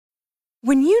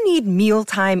When you need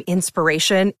mealtime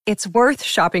inspiration, it's worth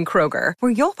shopping Kroger,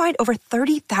 where you'll find over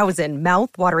 30,000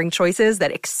 mouth-watering choices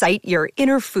that excite your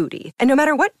inner foodie. And no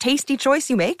matter what tasty choice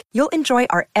you make, you'll enjoy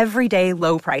our everyday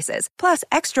low prices, plus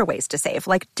extra ways to save,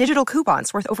 like digital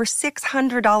coupons worth over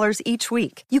 $600 each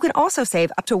week. You can also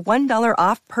save up to $1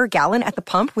 off per gallon at the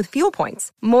pump with fuel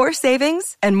points. More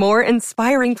savings and more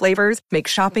inspiring flavors make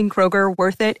shopping Kroger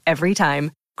worth it every time.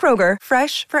 Kroger,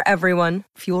 fresh for everyone.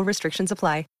 Fuel restrictions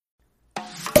apply.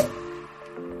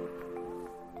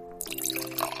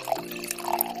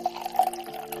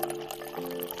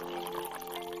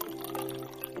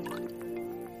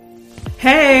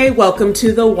 Hey, welcome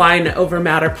to the Wine Over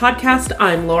Matter podcast.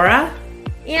 I'm Laura.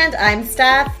 And I'm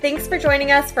Steph. Thanks for joining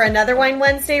us for another Wine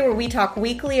Wednesday, where we talk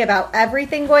weekly about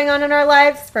everything going on in our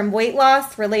lives, from weight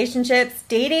loss, relationships,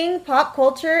 dating, pop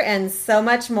culture, and so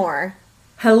much more.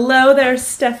 Hello there,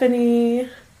 Stephanie.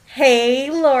 Hey,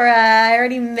 Laura. I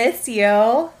already miss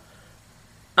you.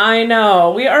 I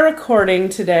know. We are recording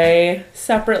today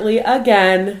separately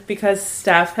again because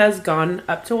Steph has gone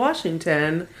up to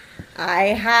Washington.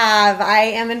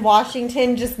 I am in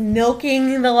Washington, just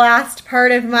milking the last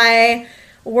part of my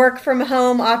work from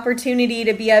home opportunity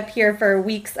to be up here for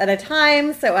weeks at a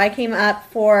time. So I came up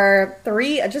for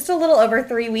just a little over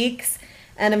 3 weeks,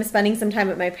 and I'm spending some time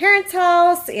at my parents'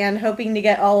 house and hoping to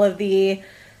get all of the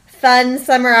fun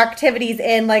summer activities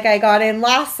in like I got in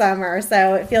last summer.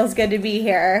 So it feels good to be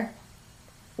here.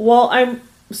 Well,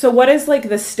 so what is like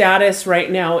the status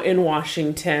right now in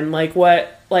Washington?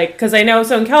 Because I know,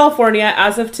 so in California,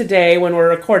 as of today, when we're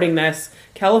recording this,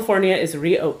 California is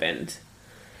reopened.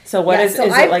 So is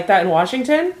it like that in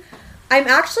Washington? I'm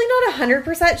actually not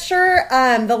 100% sure.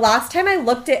 The last time I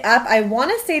looked it up, I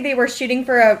want to say they were shooting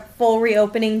for a full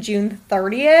reopening June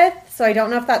 30th. So I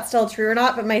don't know if that's still true or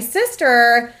not. But my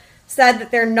sister said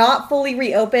that they're not fully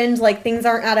reopened, like things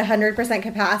aren't at 100%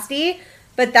 capacity,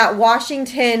 but that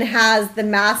Washington has the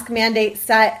mask mandate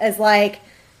set as like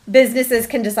businesses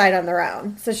can decide on their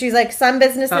own. So she's like, some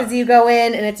businesses you go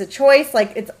in and it's a choice,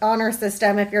 like it's on our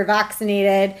system. If you're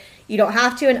vaccinated, you don't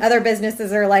have to. And other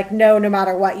businesses are like, no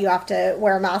matter what, you have to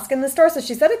wear a mask in the store. So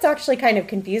she said it's actually kind of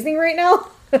confusing right now.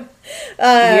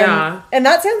 Yeah. And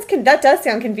that does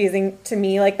sound confusing to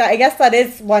me. Like that, I guess that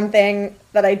is one thing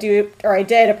that I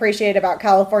did appreciate about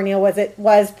California was it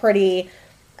was pretty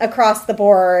across the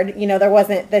board. You know, there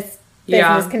wasn't this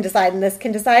business can decide and this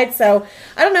can decide. So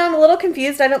I don't know. I'm a little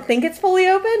confused. I don't think it's fully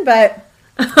open, but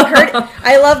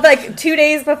I love like 2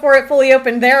 days before it fully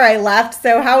opened there, I left.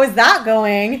 So how is that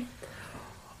going?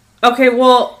 Okay,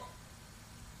 well,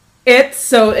 it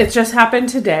just happened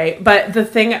today, but the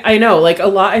thing I know, like a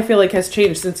lot I feel like has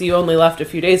changed since you only left a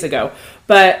few days ago.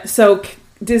 But so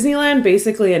Disneyland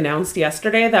basically announced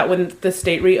yesterday that when the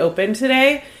state reopened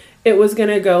today, it was going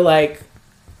to go like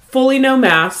fully no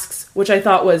masks, which I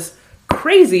thought was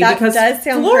crazy because that does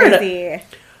sound crazy.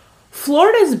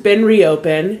 Florida's been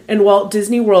reopened, and Walt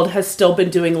Disney World has still been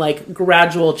doing like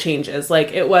gradual changes.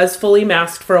 Like it was fully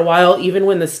masked for a while, even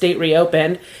when the state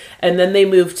reopened. And then they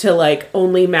moved to like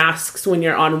only masks when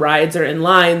you're on rides or in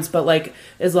lines. But like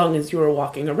as long as you were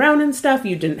walking around and stuff,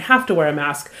 you didn't have to wear a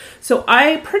mask. So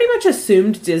I pretty much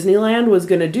assumed Disneyland was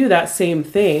going to do that same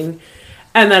thing.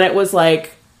 And then it was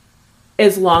like,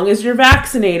 as long as you're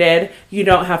vaccinated, you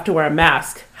don't have to wear a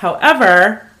mask.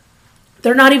 However,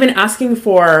 they're not even asking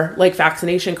for like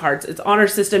vaccination cards. It's on our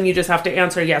system. You just have to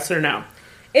answer yes or no.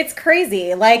 It's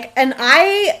crazy. Like, and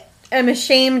I am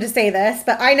ashamed to say this,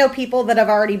 but I know people that have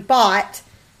already bought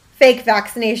fake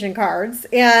vaccination cards.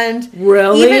 And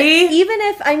really, even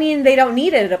if, I mean, they don't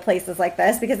need it at places like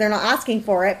this because they're not asking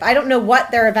for it. I don't know what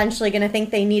they're eventually going to think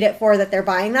they need it for that they're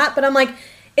buying that. But I'm like,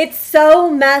 it's so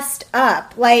messed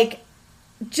up. Like,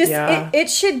 just, it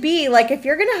should be like, if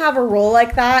you're going to have a rule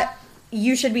like that,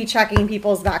 you should be checking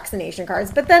people's vaccination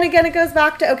cards. But then again, it goes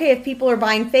back to, okay, if people are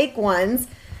buying fake ones,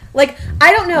 like,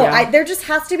 I don't know. Yeah. There just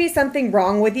has to be something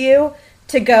wrong with you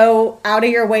to go out of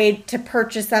your way to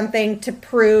purchase something to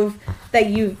prove that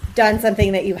you've done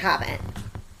something that you haven't.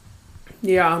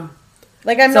 Yeah.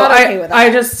 Like, I'm not okay with that.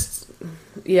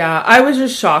 I was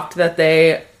just shocked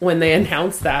that when they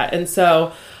announced that. And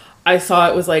so I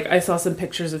saw some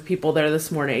pictures of people there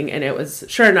this morning, and it was,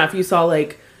 sure enough, you saw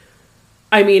like,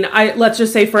 I mean, let's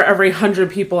just say for every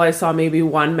 100 people, I saw maybe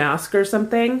one mask or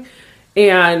something.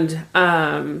 And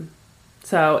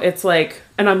so it's like,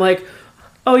 and I'm like,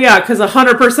 oh yeah, because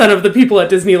 100% of the people at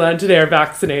Disneyland today are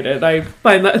vaccinated. I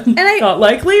find that not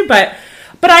likely, but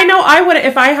I know I would,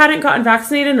 if I hadn't gotten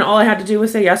vaccinated and all I had to do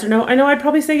was say yes or no, I know I'd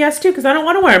probably say yes too, because I don't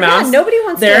want to wear a mask. Yeah, nobody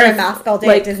wants to wear a mask all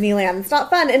day at Disneyland. It's not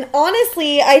fun. And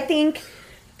honestly, I think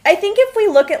I think if we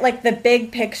look at like the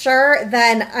big picture,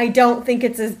 then I don't think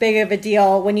it's as big of a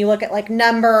deal when you look at like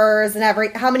numbers and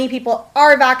how many people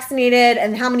are vaccinated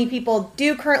and how many people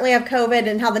do currently have COVID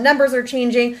and how the numbers are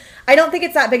changing. I don't think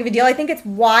it's that big of a deal. I think it's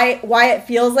why it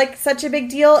feels like such a big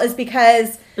deal is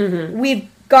because we've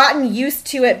gotten used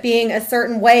to it being a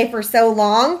certain way for so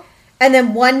long. And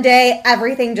then one day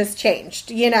everything just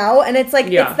changed, you know? And it's like,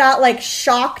 it's that like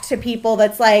shock to people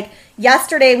that's like,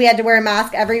 yesterday we had to wear a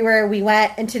mask everywhere we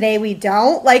went and today we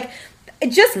don't. Like,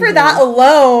 just for that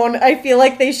alone, I feel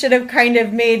like they should have kind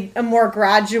of made a more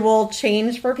gradual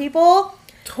change for people.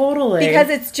 Totally. Because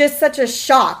it's just such a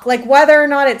shock. Like, whether or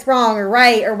not it's wrong or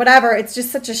right or whatever, it's just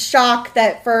such a shock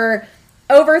that for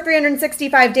over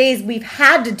 365 days we've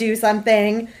had to do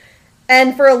something.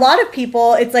 And for a lot of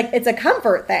people, it's like, it's a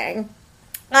comfort thing.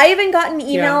 I even got an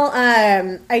email.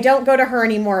 I don't go to her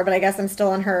anymore, but I guess I'm still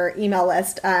on her email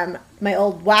list. My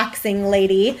old waxing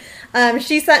lady.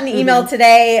 She sent an email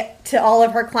today to all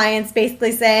of her clients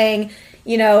basically saying,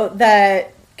 you know, the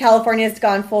California's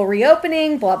gone full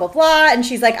reopening, blah, blah, blah. And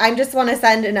she's like, I just want to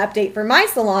send an update for my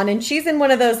salon. And she's in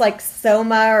one of those like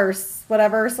Soma or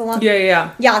whatever salon.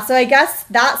 Yeah, so I guess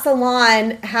that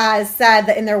salon has said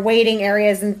that in their waiting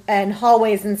areas and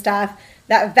hallways and stuff,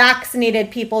 that vaccinated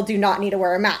people do not need to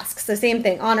wear a mask. So same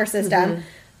thing, honor system.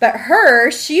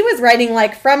 But she was writing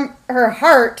like from her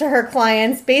heart to her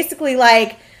clients, basically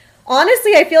like,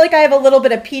 honestly, I feel like I have a little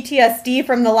bit of PTSD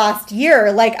from the last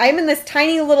year. Like, I'm in this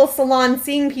tiny little salon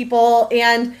seeing people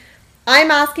and I'm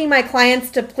asking my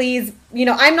clients to please, you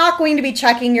know, I'm not going to be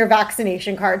checking your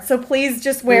vaccination card. So please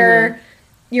just wear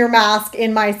your mask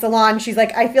in my salon. She's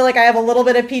like, I feel like I have a little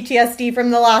bit of PTSD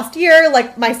from the last year.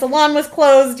 Like, my salon was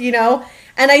closed, you know?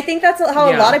 And I think that's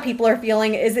how a lot of people are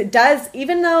feeling is it does,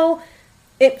 even though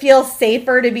it feels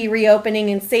safer to be reopening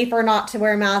and safer not to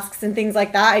wear masks and things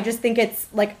like that. I just think it's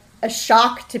like a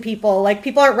shock to people. Like,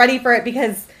 people aren't ready for it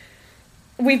because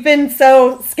we've been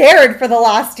so scared for the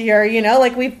last year, you know?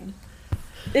 Like,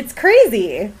 it's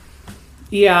crazy.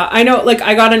 Yeah, I know, like,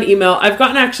 I got an email. I've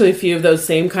gotten actually a few of those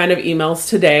same kind of emails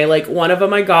today. Like, one of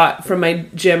them I got from my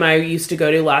gym I used to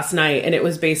go to last night, and it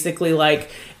was basically like,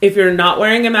 if you're not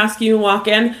wearing a mask you walk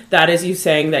in, that is you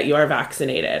saying that you are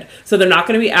vaccinated. So they're not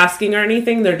going to be asking or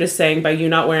anything. They're just saying by you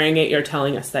not wearing it, you're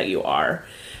telling us that you are.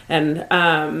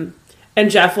 And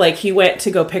Jeff, like, he went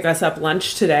to go pick us up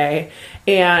lunch today,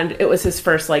 and it was his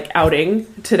first, like, outing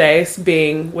today,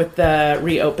 being with the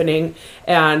reopening,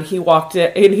 and he walked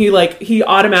in, and he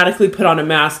automatically put on a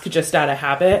mask just out of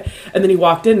habit, and then he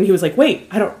walked in, and he was like, wait,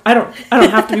 I don't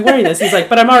have to be wearing this. He's like,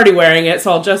 but I'm already wearing it,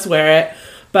 so I'll just wear it.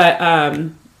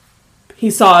 But, he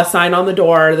saw a sign on the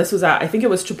door. This was at, I think it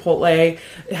was Chipotle.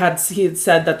 He had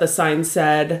said that the sign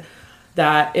said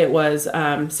that it was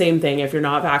same thing. If you're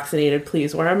not vaccinated,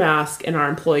 please wear a mask, and our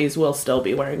employees will still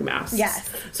be wearing masks. Yes.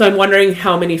 So I'm wondering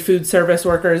how many food service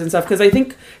workers and stuff, because I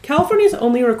think California's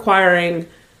only requiring,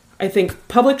 I think,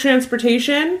 public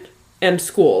transportation and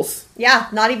schools. Yeah,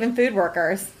 not even food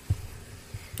workers.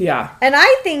 Yeah. And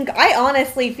I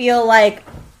honestly feel like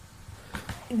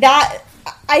that,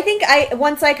 I think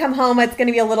once I come home, it's going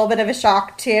to be a little bit of a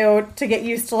shock too, to get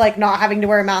used to like not having to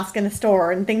wear a mask in the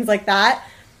store and things like that.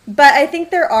 But I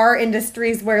think there are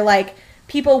industries where, like,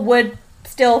 people would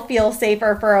still feel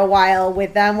safer for a while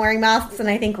with them wearing masks. And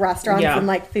I think restaurants and,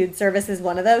 like, food service is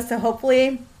one of those. So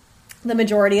hopefully the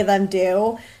majority of them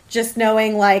do. Just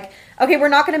knowing, like, okay, we're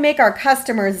not going to make our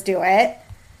customers do it.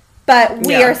 But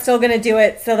we are still going to do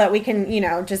it so that we can, you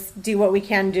know, just do what we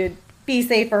can to be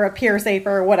safer, appear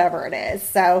safer, whatever it is.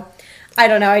 So, I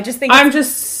don't know. I just think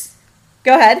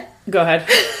Go ahead.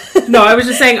 No, I was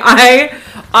just saying I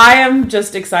am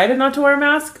just excited not to wear a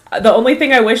mask. The only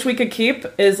thing I wish we could keep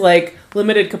is like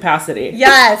limited capacity.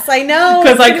 Yes, I know.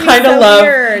 Because I kind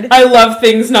of love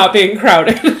things not being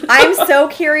crowded. I'm so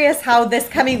curious how this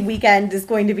coming weekend is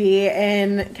going to be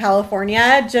in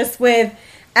California, just with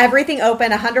everything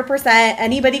open 100%.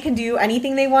 Anybody can do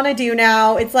anything they want to do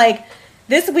now. It's like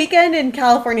this weekend in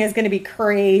California is going to be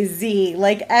crazy.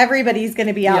 Like, everybody's going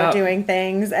to be out doing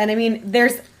things. And I mean,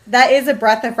 that is a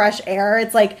breath of fresh air.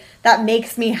 It's like, that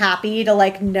makes me happy to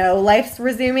like know life's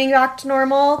resuming back to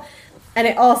normal. And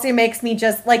it also makes me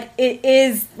just like, it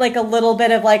is like a little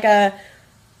bit of like a,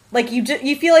 like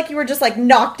you feel like you were just like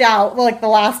knocked out like the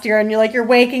last year, and you're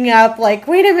waking up like,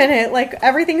 wait a minute, like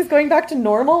everything's going back to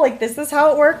normal. Like, this is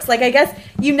how it works. Like, I guess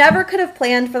you never could have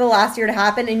planned for the last year to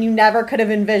happen, and you never could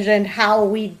have envisioned how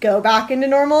we'd go back into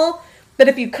normal. But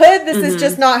if you could, this is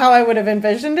just not how I would have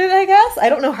envisioned it, I guess. I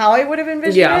don't know how I would have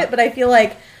envisioned it, but I feel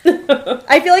like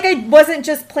I wasn't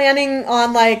just planning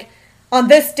on like, on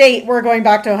this date, we're going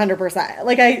back to 100%.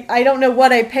 Like, I don't know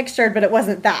what I pictured, but it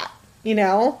wasn't that. you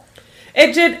know?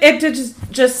 It did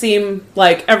just seem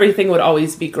like everything would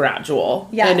always be gradual.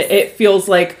 Yes. And it feels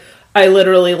like I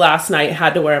literally last night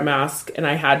had to wear a mask and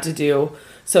I had to do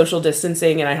social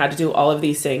distancing and I had to do all of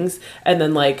these things. And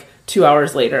then like 2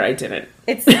 hours later, I didn't.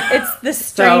 It's the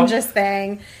strangest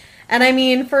thing. And I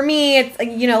mean, for me, it's,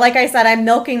 you know, like I said, I'm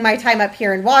milking my time up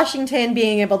here in Washington,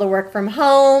 being able to work from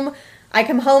home. I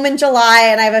come home in July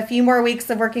and I have a few more weeks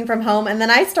of working from home. And then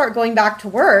I start going back to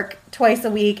work twice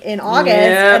a week in August.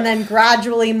 Yep. And then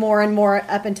gradually more and more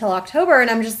up until October. And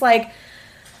I'm just like,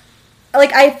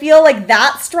 I feel like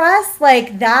that stress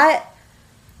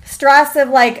of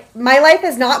like, my life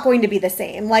is not going to be the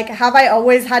same. Like, have I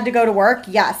always had to go to work?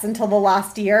 Yes. Until the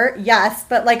last year. Yes.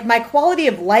 But like my quality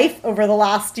of life over the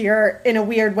last year in a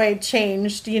weird way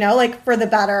changed, you know, like for the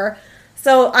better.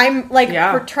 So I'm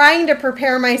like trying to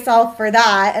prepare myself for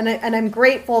that. And I'm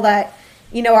grateful that,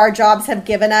 you know, our jobs have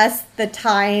given us the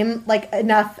time, like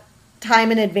enough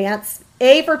time in advance,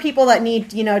 for people that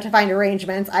need, you know, to find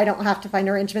arrangements. I don't have to find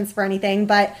arrangements for anything,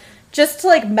 but just to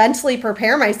like mentally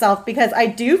prepare myself, because I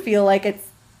do feel like it's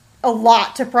a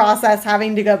lot to process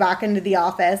having to go back into the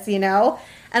office, you know,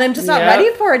 and I'm just not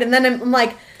ready for it. And then I'm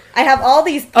like, I have all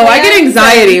these plans. I get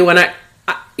anxiety when I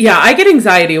get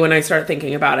anxiety when I start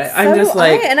thinking about it. I'm just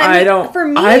like, I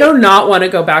do not want to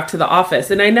go back to the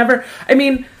office. And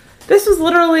this was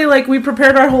literally like we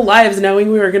prepared our whole lives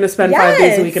knowing we were going to spend 5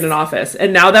 days a week in an office.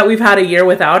 And now that we've had a year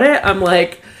without it, I'm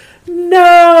like,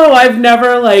 no, I've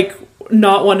never like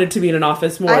not wanted to be in an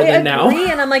office more than now.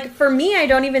 And I'm like, for me, I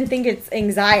don't even think it's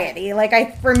anxiety. Like I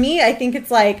think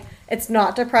it's like, it's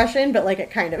not depression, but like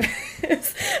it kind of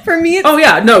is. For me, it's... Oh,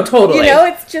 yeah. No, totally. You know,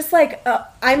 it's just like,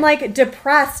 I'm like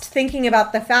depressed thinking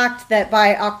about the fact that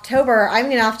by October, I'm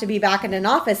going to have to be back in an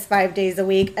office 5 days a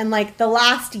week. And like the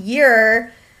last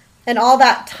year and all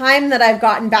that time that I've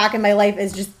gotten back in my life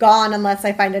is just gone unless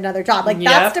I find another job. Like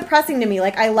that's depressing to me.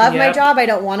 Like I love my job. I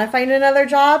don't want to find another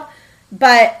job.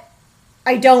 But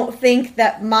I don't think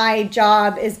that my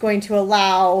job is going to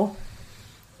allow...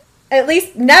 At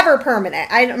least never permanent.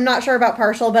 I'm not sure about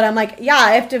partial, but I'm like, yeah,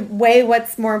 I have to weigh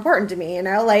what's more important to me, you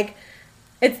know? Like,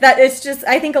 it's just,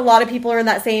 I think a lot of people are in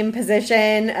that same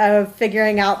position of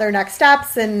figuring out their next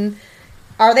steps, and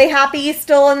are they happy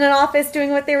still in an office doing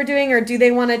what they were doing, or do they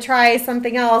want to try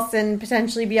something else and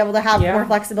potentially be able to have more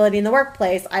flexibility in the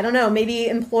workplace? I don't know. Maybe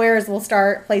employers will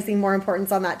start placing more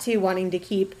importance on that too, wanting to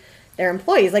keep their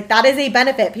employees. Like, that is a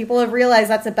benefit. People have realized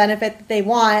that's a benefit that they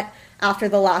want after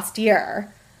the last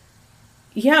year.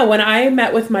 Yeah, when I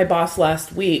met with my boss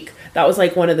last week, that was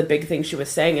like one of the big things she was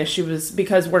saying is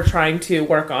because we're trying to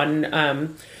work on,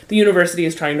 the university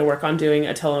is trying to work on doing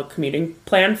a telecommuting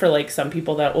plan for like some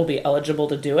people that will be eligible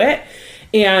to do it.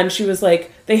 And she was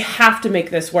like, they have to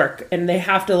make this work and they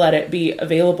have to let it be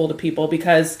available to people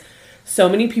because so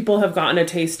many people have gotten a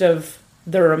taste of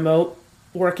the remote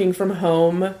working from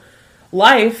home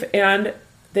life and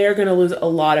they're going to lose a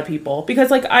lot of people because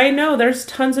like, I know there's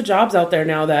tons of jobs out there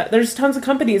now that there's tons of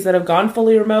companies that have gone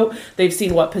fully remote. They've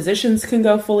seen what positions can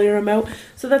go fully remote.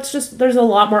 So that's just, there's a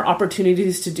lot more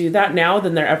opportunities to do that now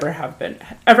than there ever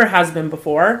has been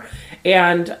before.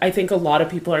 And I think a lot of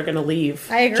people are going to leave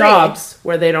jobs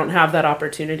where they don't have that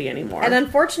opportunity anymore. And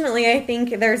unfortunately, I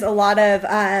think there's a lot of,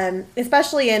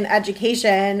 especially in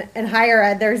education and higher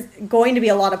ed, there's going to be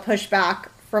a lot of pushback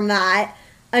from that.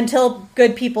 Until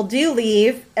good people do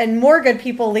leave and more good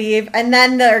people leave. And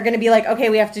then they're going to be like, okay,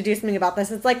 we have to do something about this.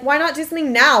 It's like, why not do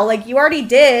something now? Like you already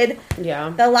did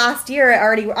the last year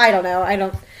already. I don't know. I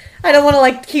don't want to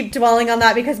like keep dwelling on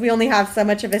that because we only have so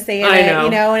much of a say in it, you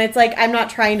know? And it's like, I'm not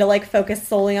trying to like focus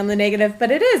solely on the negative, but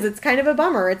it's kind of a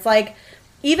bummer. It's like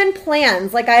even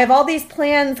plans, like I have all these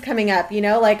plans coming up, you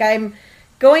know, like I'm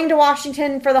going to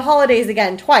Washington for the holidays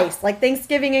again twice, like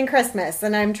Thanksgiving and Christmas,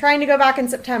 and I'm trying to go back in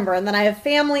September, and then I have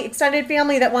extended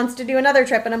family that wants to do another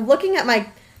trip, and I'm looking at my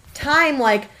time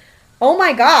like, oh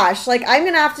my gosh, like I'm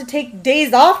going to have to take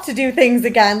days off to do things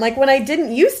again, like when I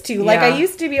didn't used to. Like I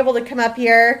used to be able to come up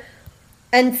here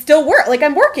and still work, like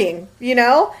I'm working, you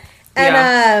know?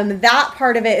 And that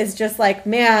part of it is just like,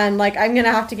 man, like I'm going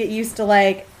to have to get used to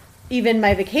like, even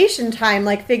my vacation time,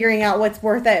 like figuring out what's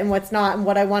worth it and what's not and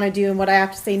what I want to do and what I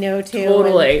have to say no to.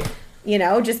 Totally. And, you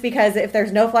know, just because if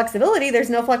there's no flexibility, there's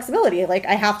no flexibility. Like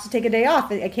I have to take a day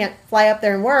off. I can't fly up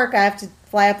there and work. I have to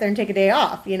fly up there and take a day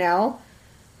off, you know?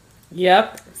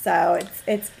 Yep. So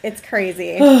it's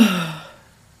crazy.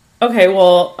 Okay.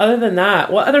 Well, other than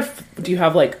that, what other, do you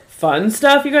have like fun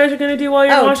stuff you guys are going to do while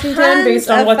you're in Washington based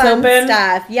on what's open?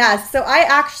 Stuff. Yeah. So I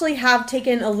actually have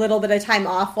taken a little bit of time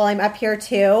off while I'm up here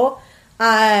too. Okay.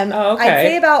 I'd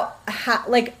say about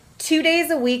 2 days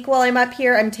a week while I'm up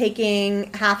here, I'm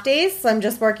taking half days. So I'm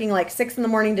just working like 6 in the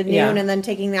morning to noon and then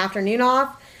taking the afternoon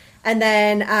off. And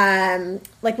then,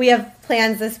 like, we have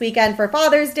plans this weekend for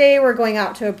Father's Day. We're going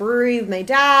out to a brewery with my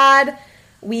dad.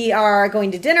 We are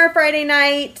going to dinner Friday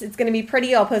night. It's going to be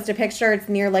pretty. I'll post a picture. It's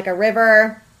near, like, a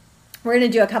river. We're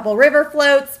going to do a couple river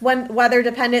floats, weather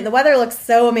dependent. The weather looks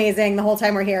so amazing the whole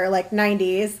time we're here, like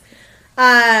 90s.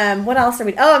 What else are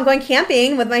we... Oh, I'm going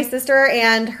camping with my sister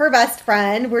and her best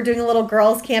friend. We're doing a little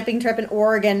girls camping trip in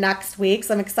Oregon next week,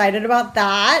 so I'm excited about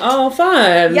that. Oh,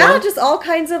 fun. Yeah, just all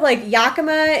kinds of, like,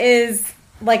 Yakima is,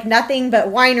 like, nothing but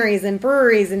wineries and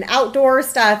breweries and outdoor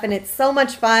stuff, and it's so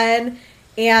much fun.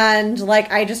 And,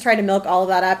 like, I just try to milk all of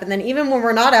that up. And then even when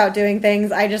we're not out doing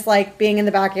things, I just like being in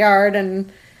the backyard.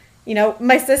 And, you know,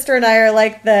 my sister and I are,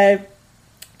 like, the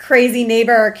crazy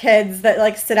neighbor kids that,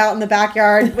 like, sit out in the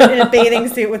backyard in a bathing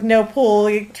suit with no pool,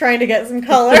 trying to get some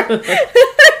color.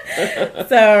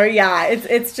 So yeah,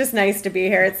 it's just nice to be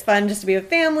here. It's fun just to be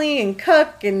with family and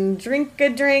cook and drink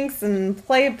good drinks and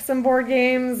play some board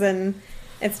games, and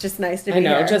it's just nice to be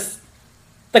here. Just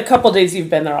the couple days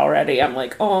you've been there already, I'm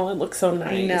like, oh, it looks so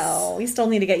nice. I know. We still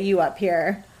need to get you up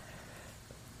here.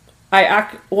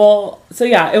 It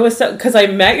was so, because I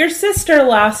met your sister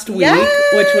last week,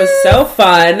 which was so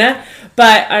fun,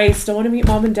 but I still want to meet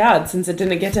Mom and Dad since it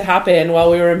didn't get to happen while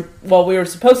we were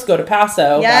supposed to go to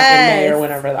Paso back in May or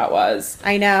whenever that was.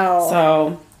 I know.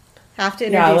 So have to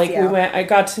introduce you. We went. I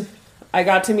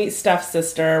got to meet Steph's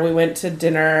sister. We went to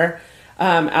dinner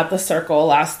at the Circle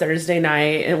last Thursday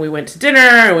night, and we went to dinner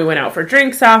and we went out for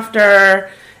drinks after.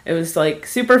 It was like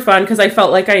super fun because I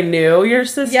felt like I knew your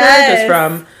sister just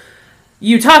from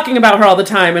you talking about her all the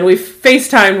time, and we've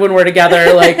FaceTimed when we're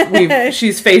together. Like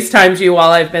she's FaceTimed you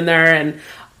while I've been there, and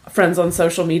friends on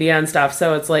social media and stuff.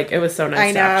 So it's like, it was so nice.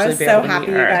 I know. To actually be able to meet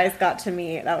her. I was so happy you guys got to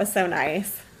meet. That was so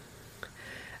nice.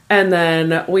 And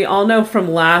then we all know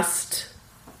from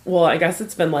I guess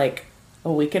it's been like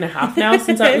a week and a half now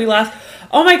since we last.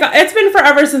 Oh my God, it's been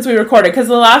forever since we recorded, because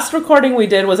the last recording we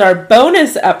did was our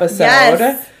bonus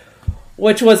episode,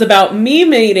 which was about me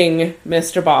meeting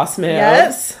Mr. Boss Moves.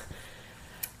 Yes.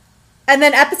 And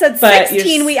then episode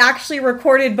 16 we actually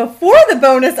recorded before the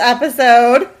bonus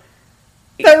episode,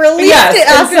 but released it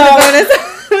after the bonus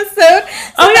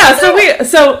episode.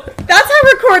 So that's how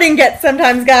recording gets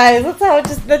sometimes, guys.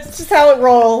 That's just how it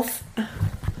rolls.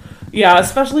 Yeah,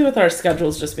 especially with our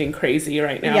schedules just being crazy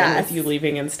right now, and with you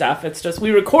leaving and stuff. It's just,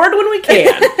 we record when we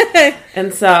can.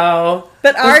 And so...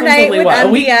 But our night with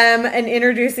MBM and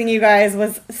introducing you guys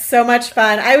was so much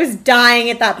fun. I was dying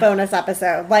at that bonus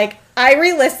episode. Like, I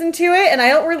re-listened to it, and I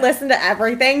don't re-listen to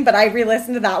everything, but I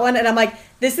re-listened to that one, and I'm like,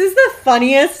 this is the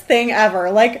funniest thing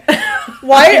ever. Like,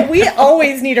 why... we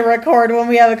always need to record when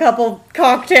we have a couple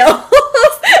cocktails.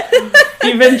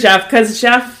 Even Jeff, because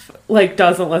Jeff...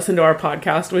 doesn't listen to our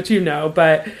podcast, which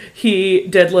but he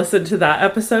did listen to that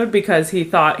episode because he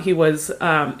thought he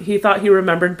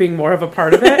remembered being more of a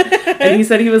part of it. And he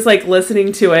said he was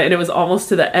listening to it and it was almost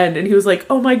to the end and he was like,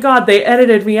 oh my God, they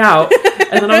edited me out.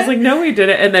 And then I was like, no, we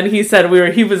didn't. And then he said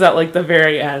he was at the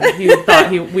very end. He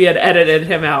thought we had edited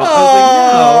him out.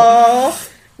 I was like, no.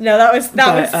 No, that was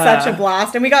such a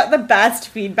blast. And we got the best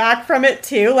feedback from it,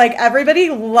 too. Like,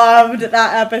 everybody loved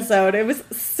that episode. It was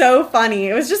so funny.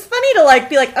 It was just funny to,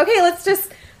 be like, okay, let's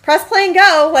just press play and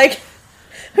go. Like,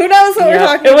 who knows what we're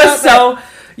talking about. It was so,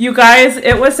 you guys,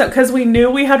 because we knew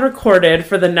we had recorded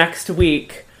for the next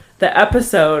week the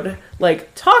episode,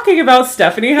 talking about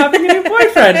Stephanie having a new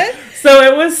boyfriend. So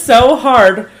it was so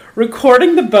hard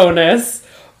recording the bonus,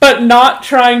 but not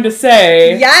trying to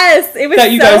say it was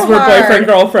that you guys were boyfriend,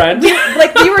 girlfriend.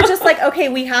 We were just okay,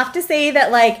 we have to say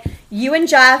that, you and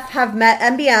Jeff have met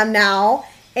MBM now,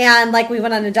 and, we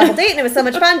went on a double date, and it was so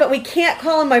much fun, but we can't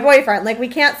call him my boyfriend. We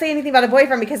can't say anything about a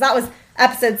boyfriend, because that was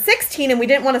episode 16, and we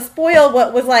didn't want to spoil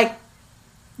what was,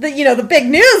 the big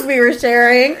news we were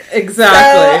sharing. Exactly.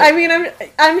 So, I mean,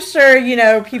 I'm sure,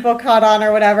 people caught on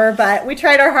or whatever, but we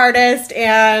tried our hardest,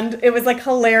 and it was,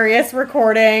 hilarious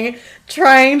recording,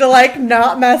 trying to,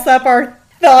 not mess up our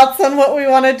thoughts on what we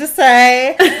wanted to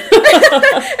say.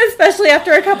 Especially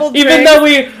after a couple drinks. Even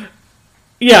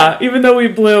though we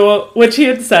blew, which he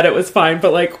had said it was fine,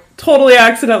 but, totally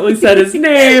accidentally said his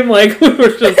name. We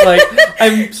were just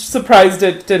I'm surprised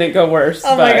it didn't go worse.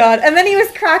 Oh my God. And then he was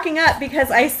cracking up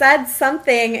because I said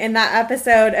something in that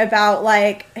episode about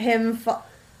him,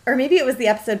 or maybe it was the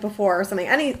episode before or something.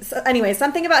 Anyway,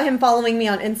 something about him following me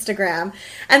on Instagram.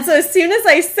 And so as soon as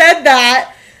I said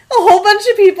that, a whole bunch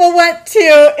of people went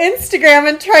to Instagram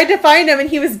and tried to find him, and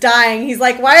he was dying. He's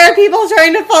like, why are people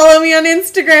trying to follow me on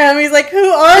Instagram? He's like, who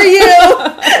are you?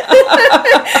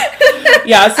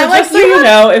 Yeah, so I'm just so you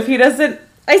know, if he doesn't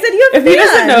I said, you have if he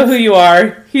doesn't know who you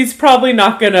are, he's probably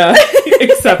not gonna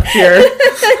accept your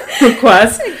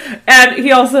request. And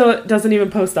he also doesn't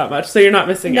even post that much, so you're not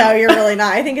missing out. No, you're really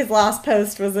not. I think his last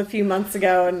post was a few months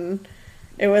ago, and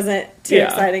it wasn't too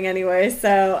exciting anyway.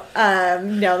 So,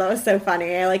 no, that was so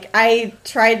funny. I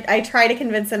try to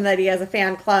convince him that he has a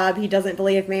fan club. He doesn't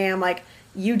believe me. I'm like,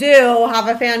 you do have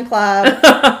a fan club.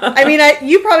 I mean,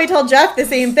 you probably told Jeff the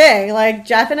same thing. Like,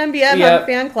 Jeff and MBM have a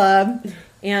fan club.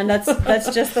 And that's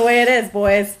just the way it is,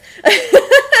 boys.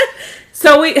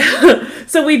 So we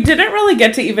didn't really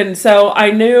get to even. So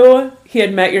I knew he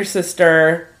had met your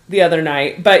sister the other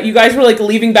night, but you guys were like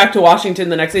leaving back to Washington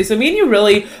the next day. So me and you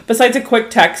really, besides a quick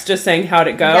text just saying how'd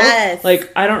it go,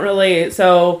 like I don't really.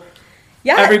 So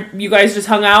you guys just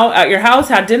hung out at your house,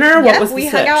 had dinner. What was the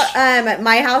hung out at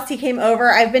my house. He came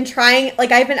over. I've been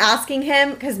asking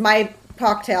him because my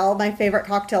favorite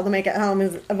cocktail to make at home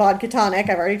is a vodka tonic.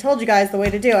 I've already told you guys the way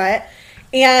to do it.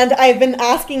 And I've been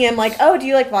asking him, like, oh, do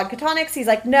you like vodka tonics? He's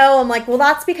like, no. I'm like, well,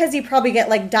 that's because you probably get,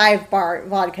 like, dive bar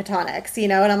vodka tonics, you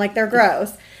know? And I'm like, they're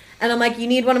gross. And I'm like, you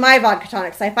need one of my vodka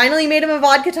tonics. So I finally made him a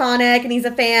vodka tonic, and he's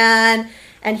a fan.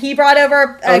 And he brought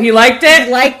over... he liked it?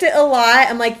 He liked it a lot.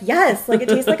 I'm like, yes. Like, it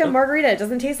tastes like a margarita. It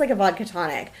doesn't taste like a vodka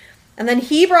tonic. And then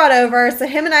he brought over... So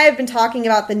him and I have been talking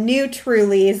about the new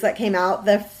Trulies that came out,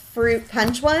 the fruit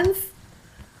punch ones.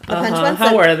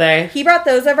 How were they? He brought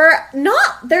those over.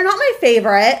 They're not my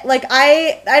favorite. Like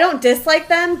I don't dislike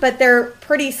them, but they're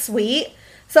pretty sweet.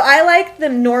 So I like the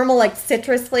normal like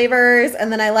citrus flavors,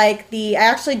 and then I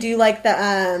actually do like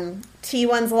the tea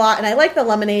ones a lot, and I like the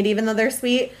lemonade even though they're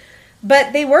sweet.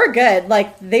 But they were good.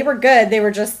 Like they were good. They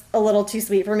were just a little too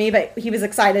sweet for me, but he was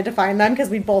excited to find them because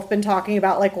we've both been talking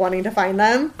about like wanting to find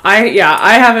them. I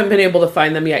haven't been able to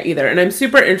find them yet either, and I'm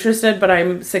super interested, but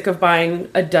I'm sick of buying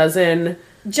a dozen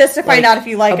just to find out if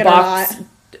you like it or not.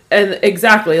 And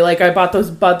exactly, like I bought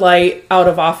those Bud Light out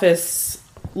of office,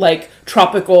 like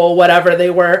tropical, whatever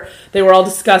they were all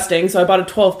disgusting. So I bought a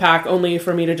 12-pack only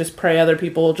for me to just pray other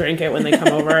people drink it when they come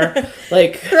over.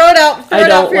 Like throw it out for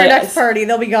your next party.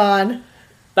 They'll be gone.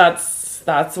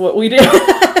 That's what we do.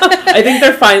 I think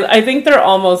they're fine. I think they're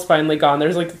almost finally gone.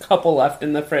 There's like a couple left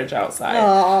in the fridge outside.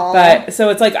 Aww. But so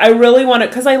it's like I really want it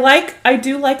because I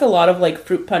do like a lot of like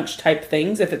fruit punch type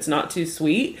things if it's not too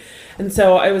sweet. And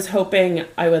so I was hoping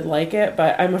I would like it,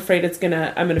 but I'm afraid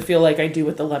I'm gonna feel like I do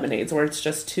with the lemonades where it's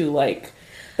just too like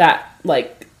that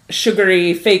like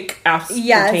sugary fake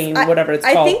aspartame, whatever it's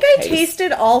called. I think I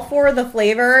tasted all four of the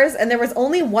flavors, and there was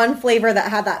only one flavor that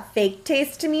had that fake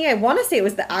taste to me. I want to say it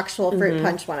was the actual fruit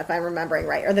punch one, if I'm remembering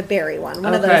right, or the berry one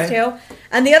of those two.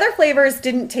 And the other flavors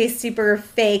didn't taste super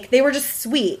fake. They were just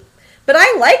sweet. But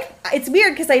it's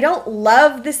weird because I don't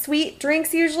love the sweet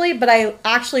drinks usually, but I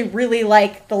actually really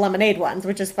like the lemonade ones,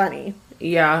 which is funny.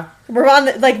 Yeah. We're on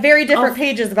very different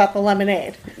pages about the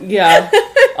lemonade. Yeah.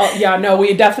 No,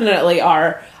 we definitely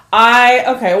are.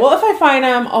 Well, if I find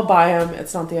them, I'll buy them.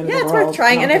 It's not the end of the world. Yeah, it's worth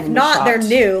trying. And if not, they're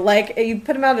new. Like, you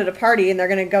put them out at a party and they're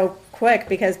going to go quick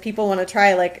because people want to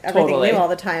try, like, everything new all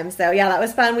the time. So, yeah, that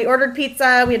was fun. We ordered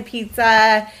pizza. We had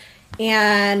pizza.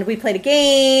 And we played a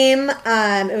game.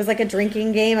 It was like a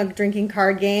drinking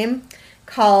card game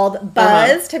called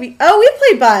Buzzed. We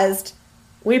played Buzzed.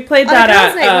 We played that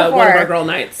at one of our girl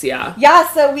nights, yeah. Yeah,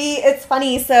 so it's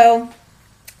funny. So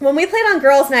when we played on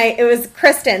girls' night, it was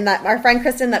our friend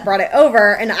Kristen that brought it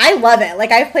over, and I love it.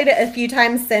 Like, I've played it a few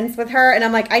times since with her, and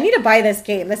I'm like, I need to buy this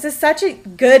game. This is such a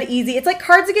good, easy... It's like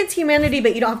Cards Against Humanity,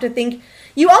 but you don't have to think...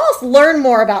 You almost learn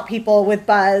more about people with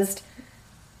Buzzed.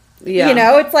 Yeah. You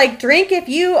know, it's like, drink if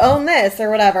you own this, or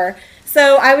whatever.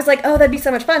 So I was like, oh, that'd be so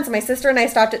much fun. So my sister and I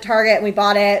stopped at Target, and we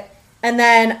bought it. And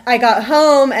then I got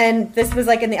home, and this was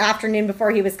like in the afternoon before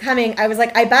he was coming. I was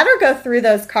like, I better go through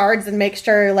those cards and make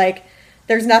sure, like,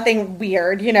 there's nothing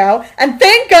weird, you know? And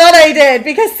thank God I did,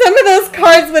 because some of those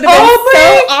cards would have been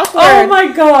so awkward. Oh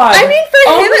my God. I mean,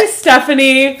 only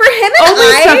Stephanie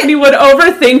would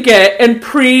overthink it and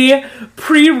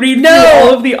pre-read through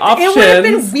all of the options. It would have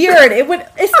been weird. It would,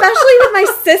 especially with my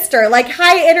sister. Like,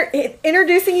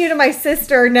 introducing you to my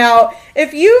sister. Now,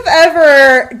 if you've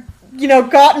ever,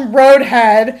 gotten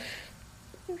roadhead...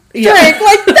 Yeah. Like,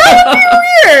 that would be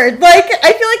weird. Like,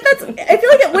 I feel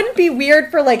like it wouldn't be weird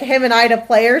for, like, him and I to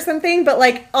play or something, but,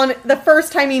 like, on the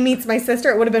first time he meets my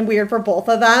sister, it would have been weird for both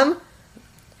of them.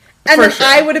 And then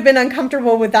I would have been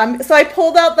uncomfortable with them. So I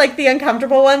pulled out, like, the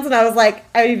uncomfortable ones, and I was like,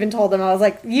 I even told them, I was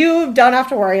like, you don't have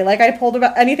to worry. Like, I pulled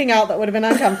about anything out that would have been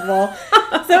uncomfortable.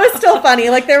 So it was still funny.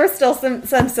 Like, there were still some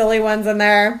silly ones in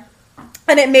there.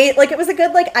 And it made, like, it was a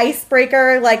good, like,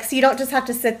 icebreaker. Like, so you don't just have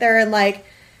to sit there and, like,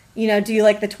 do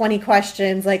like the 20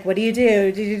 questions, like, what do you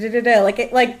do? Like,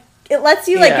 it lets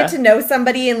you like get to know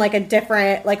somebody in like a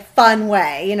different, like, fun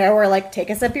way, or like take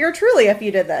a sip of your Truly if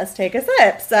you did this, take a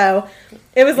sip. So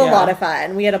it was a lot of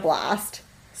fun. We had a blast.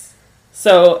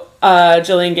 So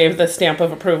Jillian gave the stamp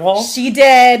of approval. She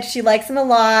did. She likes him a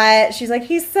lot. She's like,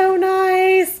 he's so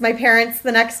nice. My parents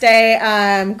the next day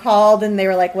called and they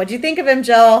were like, what'd you think of him,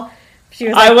 Jill? She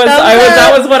was like,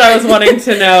 that was what I was wanting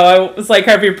to know. I was like,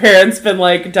 have your parents been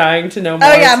like dying to know more?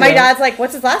 Oh yeah, my dad's like,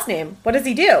 what's his last name? What does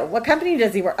he do? What company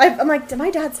does he work? I'm like, my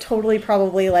dad's totally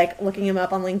probably like looking him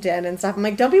up on LinkedIn and stuff. I'm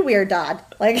like, don't be weird, Dad.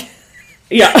 Like,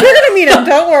 yeah, you're gonna meet him.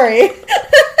 Don't worry.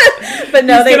 But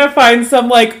no, he's gonna find some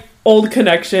like old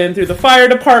connection through the fire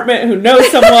department who knows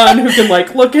someone who can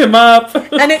like look him up.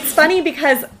 And it's funny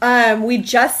because we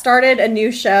just started a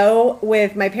new show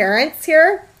with my parents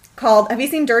here called, have you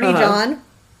seen Dirty John?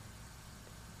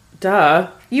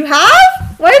 Duh. You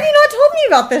have? Why have you not told me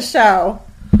about this show?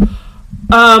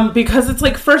 Because it's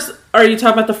like are you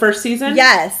talking about the first season?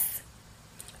 Yes.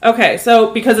 Okay,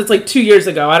 so because it's like 2 years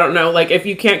ago, I don't know, like if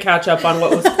you can't catch up on what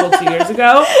was cool 2 years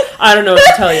ago, I don't know what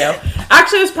to tell you.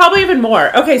 Actually, it was probably even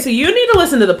more. Okay, so you need to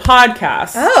listen to the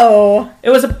podcast. Oh.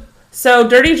 So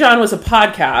Dirty John was a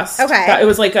podcast. Okay. It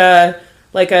was like a,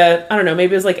 I don't know,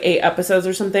 maybe it was like 8 episodes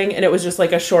or something, and it was just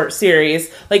like a short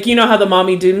series. Like, you know how the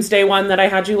Mommy Doomsday one that I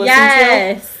had you listen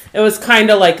to? It was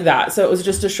kind of like that. So it was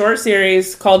just a short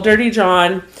series called Dirty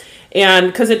John, and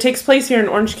because it takes place here in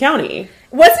Orange County.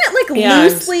 Wasn't it like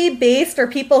loosely based, or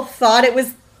people thought it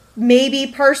was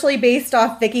maybe partially based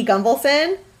off Vicki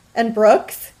Gunvalson and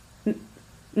Brooks?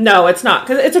 No, it's not,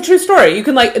 because it's a true story. You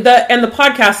can and the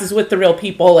podcast is with the real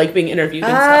people, like being interviewed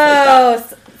and stuff like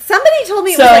that. Somebody told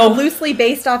me it was like loosely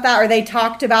based off that, or they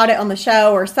talked about it on the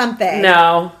show or something.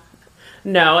 No,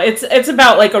 it's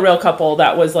about like a real couple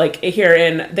that was like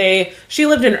here she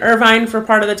lived in Irvine for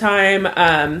part of the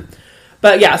time.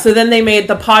 But yeah, so then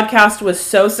the podcast was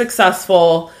so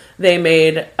successful, they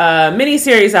made a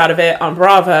mini-series out of it on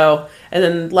Bravo, and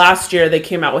then last year they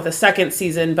came out with a second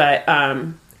season, but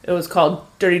it was called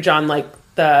Dirty John, like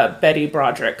the Betty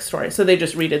Broderick story. So they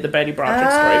just redid the Betty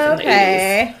Broderick story from the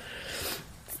 80s.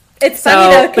 It's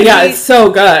funny though, because it's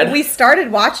so good. We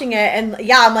started watching it, and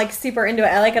I'm like super into it.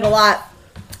 I like it a lot.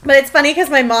 But it's funny because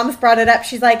my mom's brought it up.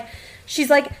 She's like,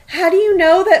 how do you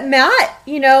know that Matt,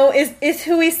 is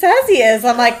who he says he is?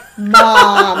 I'm like,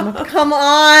 Mom, come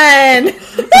on.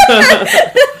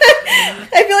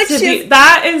 I feel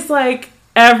like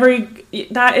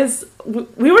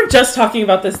we were just talking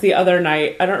about this the other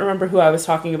night. I don't remember who I was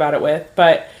talking about it with,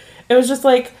 but it was just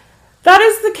like, that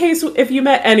is the case if you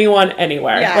met anyone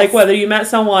anywhere. Yes. Like whether you met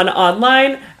someone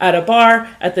online, at a bar,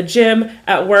 at the gym,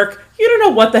 at work, you don't know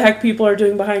what the heck people are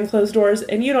doing behind closed doors,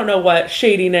 and you don't know what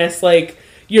shadiness, like,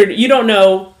 you don't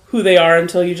know who they are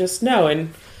until you just know.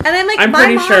 And I'm like, I'm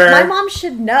pretty sure my mom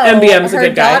should know MBM's her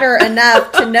daughter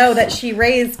enough to know that she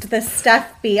raised the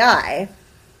Steph BI.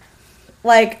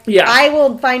 Like, I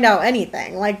will find out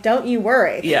anything. Like, don't you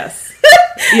worry. Yes.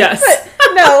 Yes.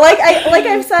 But, no, like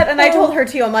I've said, and I told her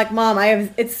too, I'm like, Mom,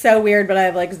 it's so weird, but I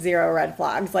have like 0 red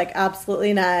flags. Like,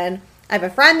 absolutely none. I have a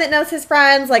friend that knows his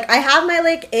friends. Like, I have my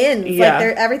like ins. Yeah.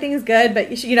 Like, everything's good, but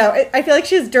I feel like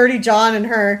she has Dirty John in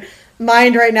her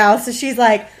mind right now, so she's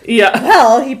like,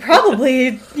 well, he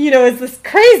probably is this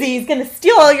crazy, he's gonna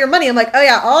steal all your money. I'm like, oh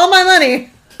yeah, all my money.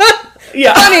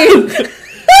 Money.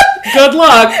 Good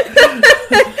luck.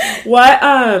 What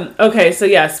okay, so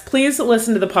yes, please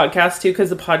listen to the podcast too, because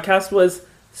the podcast was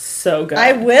so good.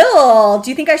 I will. Do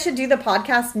you think I should do the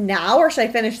podcast now, or should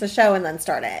I finish the show and then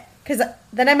start it? Because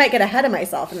then I might get ahead of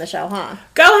myself in the show, huh?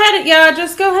 Go ahead.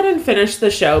 Just go ahead and finish the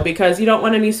show, because you don't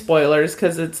want any spoilers,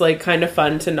 because it's like kind of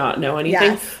fun to not know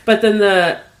anything. Yes. But then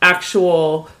the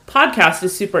actual podcast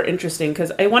is super interesting,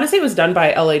 because I want to say it was done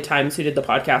by LA Times, who did the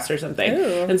podcast or something.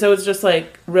 Ooh. And so it's just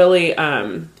like really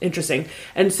interesting.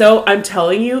 And so I'm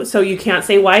telling you, so you can't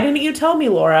say, why didn't you tell me,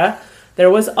 Laura? There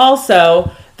was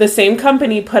also the same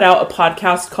company put out a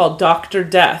podcast called Dr.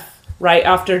 Death right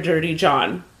after Dirty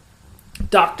John.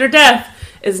 Dr. Death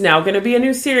is now going to be a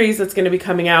new series that's going to be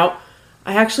coming out.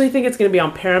 I actually think it's going to be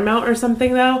on Paramount or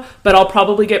something, though. But I'll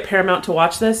probably get Paramount to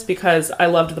watch this because I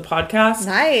loved the podcast.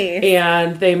 Nice.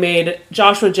 And they made...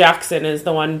 Joshua Jackson is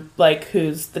the one, like,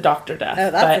 who's the Dr. Death.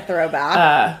 Oh, that's a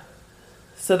throwback.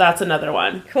 So that's another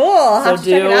one. Cool. I'll have to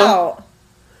check it out.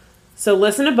 So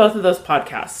listen to both of those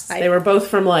podcasts. They were both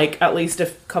from, like, at least a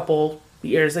couple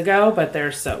years ago, but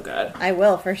they're so good. I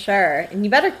will, for sure. And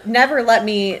you better never let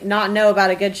me not know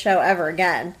about a good show ever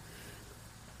again.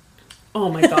 Oh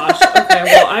my gosh. Okay,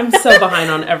 well, I'm so behind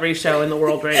on every show in the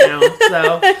world right now.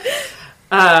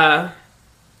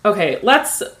 So, Okay,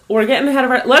 we're getting ahead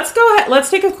of let's go ahead.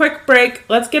 Let's take a quick break.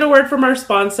 Let's get a word from our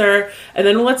sponsor, and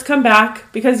then let's come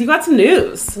back because you got some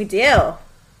news. We do.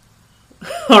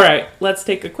 All right, let's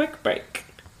take a quick break.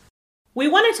 We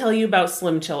want to tell you about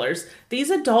Slim Chillers. These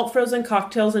adult frozen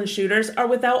cocktails and shooters are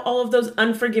without all of those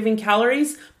unforgiving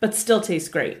calories, but still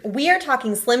taste great. We are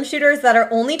talking Slim Shooters that are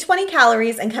only 20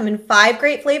 calories and come in 5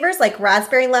 great flavors like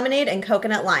raspberry lemonade and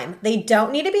coconut lime. They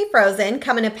don't need to be frozen,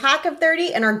 come in a pack of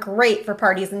 30, and are great for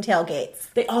parties and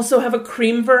tailgates. They also have a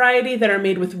cream variety that are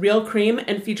made with real cream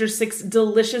and feature 6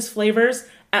 delicious flavors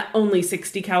at only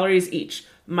 60 calories each.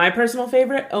 My personal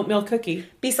favorite, oatmeal cookie.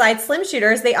 Besides Slim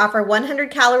Shooters, they offer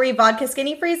 100-calorie vodka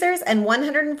skinny freezers and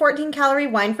 114-calorie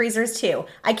wine freezers too.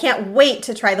 I can't wait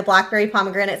to try the blackberry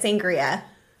pomegranate sangria.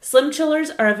 Slim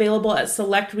Chillers are available at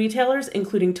select retailers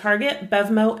including Target,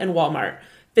 Bevmo, and Walmart.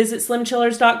 Visit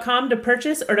slimchillers.com to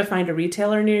purchase or to find a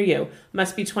retailer near you.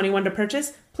 Must be 21 to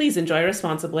purchase. Please enjoy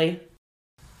responsibly.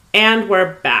 And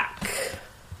we're back.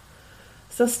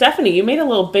 So, Stephanie, you made a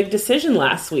little big decision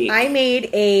last week. I made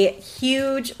a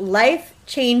huge,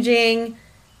 life-changing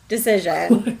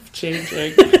decision.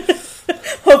 Life-changing.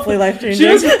 Hopefully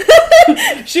life-changing.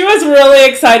 She was really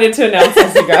excited to announce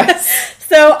this, you guys.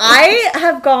 So, I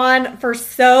have gone for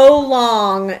so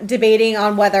long debating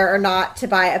on whether or not to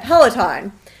buy a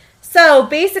Peloton. So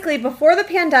basically, before the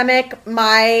pandemic,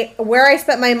 where I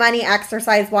spent my money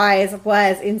exercise-wise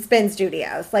was in spin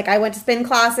studios. Like, I went to spin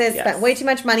classes, spent way too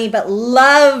much money, but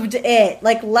loved it.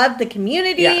 Like, loved the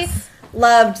community,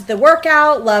 loved the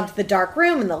workout, loved the dark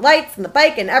room and the lights and the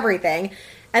bike and everything.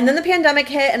 And then the pandemic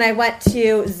hit, and I went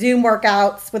to Zoom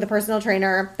workouts with a personal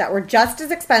trainer that were just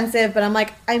as expensive, but I'm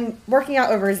like, I'm working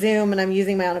out over Zoom, and I'm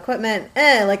using my own equipment.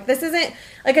 Like, this isn't,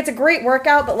 like, it's a great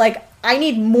workout, but, like, I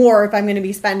need more if I'm going to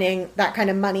be spending that kind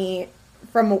of money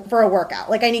for a workout.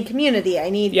 Like, I need community. I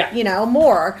need,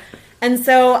 more. And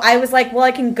so I was like, well,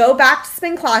 I can go back to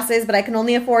spin classes, but I can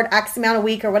only afford X amount a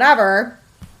week or whatever.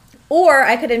 Or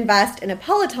I could invest in a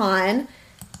Peloton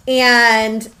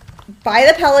and buy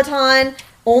the Peloton,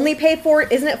 only pay for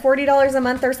it. Isn't it $40 a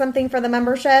month or something for the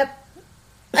membership?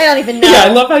 I don't even know. Yeah, I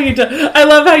love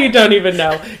how you don't even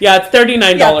know. Yeah, it's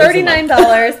 $39. Yeah,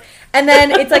 $39. And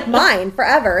then it's like mine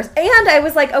forever. And I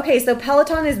was like, okay, so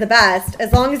Peloton is the best.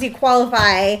 As long as you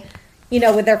qualify,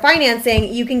 with their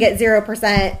financing, you can get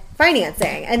 0%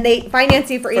 financing. And they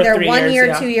finance you for either 1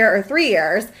 year, 2 year, or 3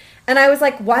 years. And I was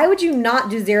like, why would you not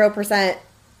do 0%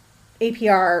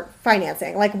 APR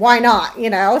financing? Like, why not?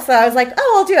 So I was like,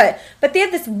 oh, I'll do it. But they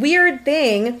have this weird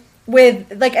thing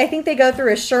with, like, I think they go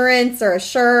through Assurance or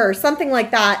Assure or something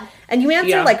like that. And you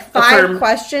answer like 5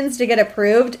 questions to get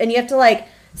approved. And you have to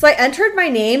so I entered my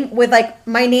name with, like,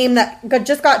 my name that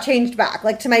just got changed back,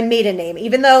 like, to my maiden name.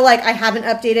 Even though, like, I haven't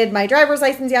updated my driver's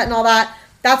license yet and all that,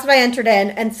 that's what I entered in.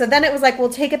 And so then it was like, well,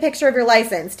 take a picture of your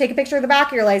license. Take a picture of the back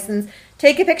of your license.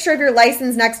 Take a picture of your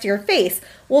license next to your face.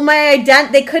 Well,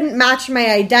 they couldn't match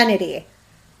my identity.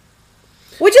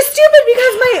 Which is stupid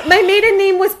because my maiden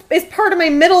name is part of my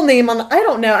middle name. I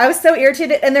don't know. I was so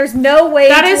irritated, and there's no way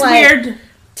weird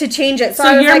to change it.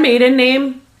 So your maiden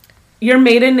name... Your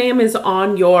maiden name is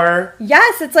on your...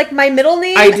 Yes, it's like my middle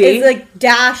name ID? is like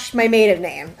dash my maiden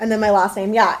name and then my last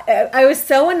name. Yeah, I was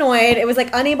so annoyed. It was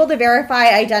like unable to verify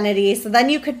identity. So then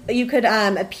you could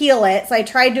appeal it. So I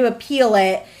tried to appeal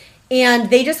it, and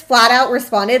they just flat out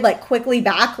responded like quickly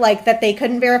back, like that they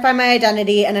couldn't verify my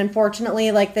identity, and unfortunately,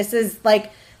 like, this is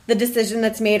like the decision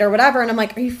that's made or whatever. And I'm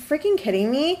like, are you freaking kidding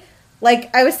me?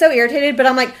 Like, I was so irritated, but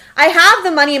I'm like, I have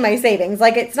the money in my savings.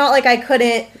 Like, it's not like I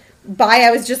couldn't buy. I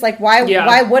was just like, why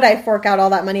would I fork out all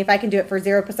that money if I can do it for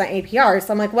 0% APR?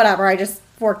 So I'm like, whatever, I just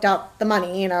forked out the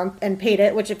money, and paid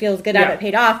it, which it feels good to have it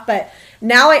paid off. But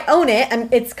now I own it,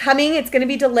 and it's going to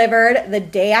be delivered the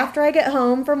day after I get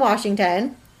home from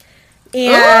Washington.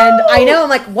 And I know, I'm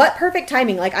like, what perfect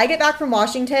timing. Like, I get back from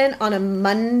Washington on a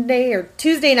Monday or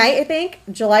Tuesday night, I think,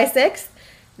 July 6th.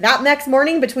 That next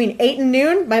morning between 8 and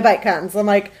noon, my bike comes. I'm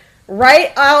like,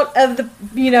 right out of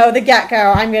the get-go,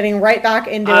 I'm getting right back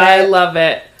into it. I love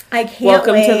it. I can't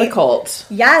Welcome wait. to the cult.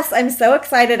 Yes, I'm so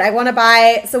excited. I want to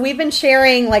buy. So we've been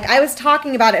sharing, like, I was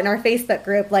talking about it in our Facebook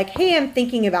group, like, hey, I'm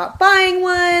thinking about buying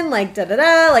one, like,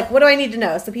 da-da-da, like, what do I need to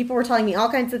know? So people were telling me all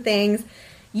kinds of things.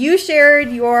 You shared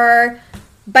your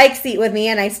bike seat with me,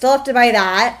 and I still have to buy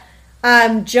that.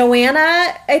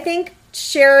 Joanna, I think,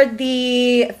 shared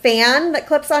the fan that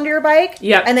clips onto your bike.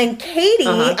 Yeah. And then Katie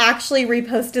actually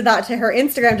reposted that to her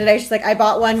Instagram today. She's like, I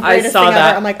bought one. Greatest thing ever.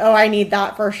 That. I'm like, oh, I need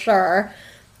that for sure.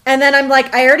 And then I'm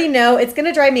like, I already know it's going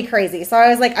to drive me crazy. So I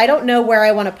was like, I don't know where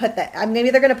I want to put that. I'm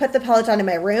either going to put the Peloton in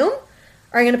my room,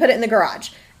 or I'm going to put it in the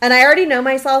garage. And I already know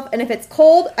myself, and if it's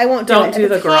cold, I won't do it. Don't do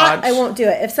the garage. I won't do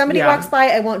it. If somebody walks by,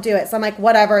 I won't do it. So I'm like,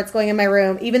 whatever, it's going in my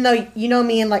room. Even though, you know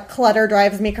me, and like clutter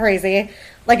drives me crazy.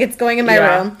 Like, it's going in my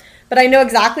room. But I know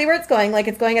exactly where it's going. Like,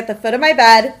 it's going at the foot of my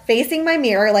bed, facing my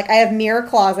mirror. Like, I have mirror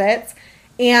closets.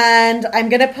 And I'm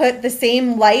going to put the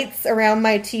same lights around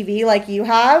my TV like you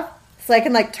have. So I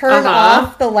can, like, turn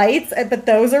off the lights, but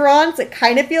those are on. So it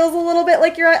kind of feels a little bit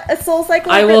like you're at a SoulCycle.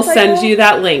 I will send you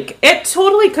that link. It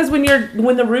totally, because when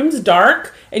the room's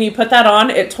dark and you put that on,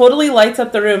 it totally lights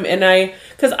up the room. And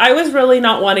because I was really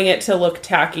not wanting it to look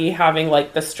tacky, having,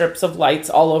 like, the strips of lights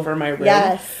all over my room.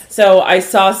 Yes. So I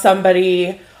saw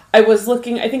somebody... I was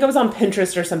looking, I think I was on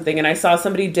Pinterest or something, and I saw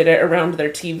somebody did it around their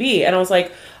TV, and I was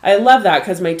like, I love that,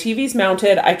 because my TV's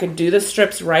mounted, I could do the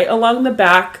strips right along the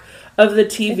back of the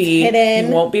TV, it's hidden.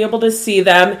 You won't be able to see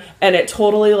them, and it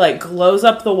totally, like, glows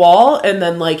up the wall, and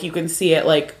then, like, you can see it,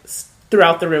 like,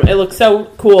 throughout the room. It looks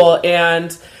so cool,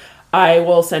 and I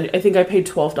will send, I think I paid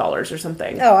 $12 or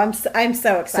something. Oh, I'm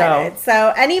so excited.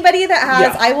 So anybody that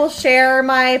has, I will share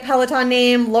my Peloton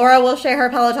name. Laura will share her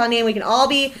Peloton name.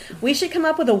 We should come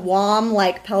up with a WOM,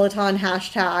 like, Peloton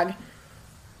hashtag.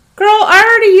 Girl, I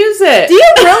already use it. Do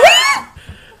you really?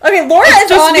 Okay, Laura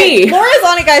is on me. it. Laura's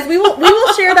on it, guys. We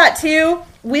will share that too.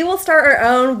 We will start our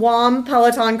own WOM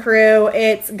Peloton crew.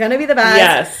 It's going to be the best.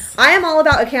 Yes. I am all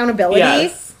about accountability.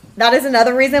 Yes. That is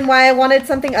another reason why I wanted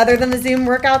something other than the Zoom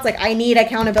workouts. Like, I need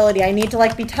accountability. I need to,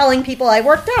 like, be telling people I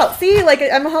worked out. See, like,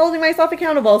 I'm holding myself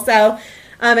accountable. So,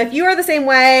 if you are the same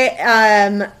way,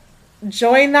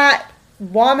 join that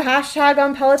WOM hashtag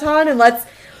on Peloton, and let's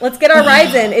get our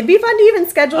rides in. It'd be fun to even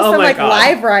schedule some, like,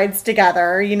 live rides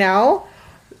together, you know?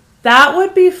 That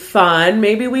would be fun.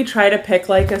 Maybe we try to pick,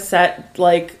 like, a set,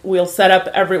 like, we'll set up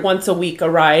every once a week a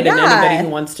ride, and anybody who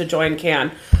wants to join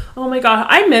can. Oh my god,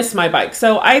 I miss my bike.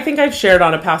 So I think I've shared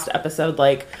on a past episode,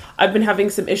 like, I've been having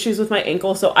some issues with my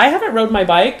ankle, so I haven't rode my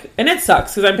bike, and it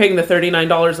sucks, because I'm paying the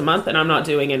 $39 a month, and I'm not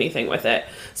doing anything with it.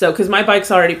 So, because my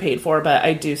bike's already paid for, but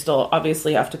I do still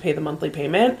obviously have to pay the monthly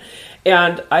payment,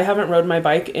 and I haven't rode my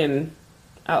bike in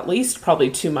at least probably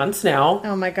 2 months now.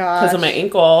 Oh my gosh. Because of my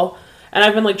ankle. And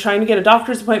I've been, like, trying to get a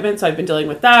doctor's appointment, so I've been dealing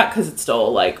with that because it's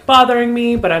still, like, bothering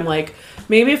me. But I'm like,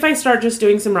 maybe if I start just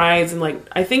doing some rides and, like,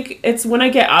 I think it's when I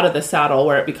get out of the saddle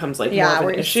where it becomes, like, more of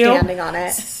an issue. Standing on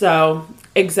it. So,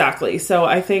 exactly. So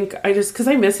I think because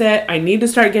I miss it, I need to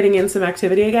start getting in some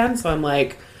activity again. So I'm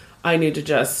like, I need to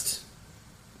just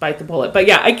bite the bullet. But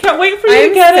yeah, I can't wait for you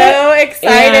to get it. I'm so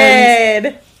excited.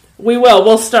 And we will.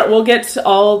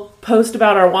 I'll post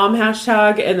about our WOM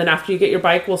hashtag, and then after you get your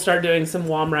bike, we'll start doing some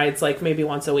WOM rides, like maybe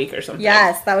once a week or something.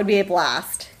 Yes, that would be a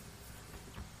blast.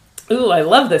 Ooh, I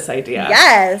love this idea.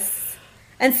 Yes.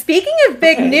 And speaking of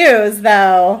big news,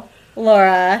 though,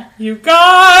 Laura. You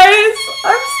guys,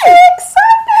 I'm so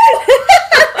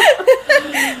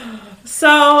excited.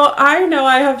 So I know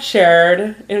I have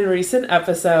shared in recent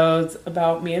episodes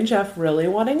about me and Jeff really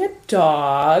wanting a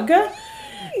dog.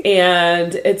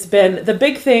 And it's been the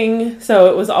big thing.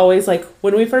 So it was always like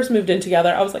when we first moved in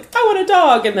together, I was like, I want a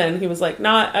dog. And then he was like,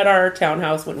 not at our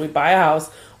townhouse. When we buy a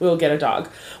house, we will get a dog.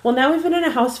 Well, now we've been in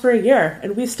a house for a year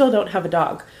and we still don't have a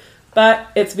dog. But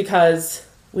it's because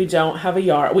we don't have a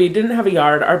yard. We didn't have a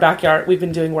yard. Our backyard, we've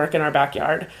been doing work in our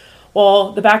backyard.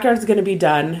 Well, the backyard is going to be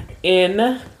done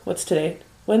in, what's today?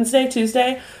 Wednesday,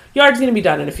 Tuesday? Yard's going to be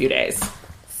done in a few days.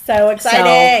 So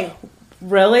exciting. So,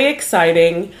 really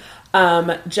exciting.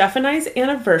 Jeff and I's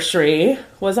anniversary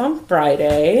was on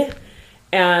Friday,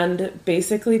 and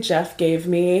basically Jeff gave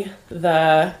me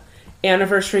the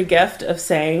anniversary gift of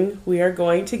saying we are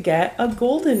going to get a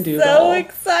golden doodle. So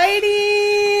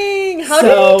exciting! How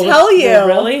did he tell you?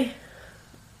 Really?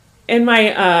 In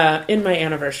my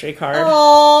anniversary card.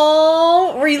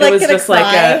 Oh, were you like gonna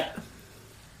cry?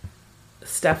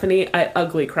 Stephanie, I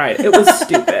ugly cried. It was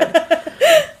stupid.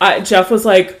 Jeff was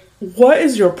like, what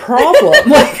is your problem?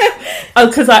 Like,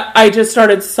 because I just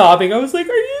started sobbing. I was like,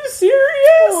 are you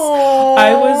serious? Aww.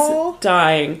 I was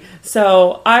dying.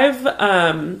 So I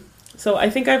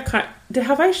think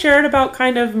have I shared about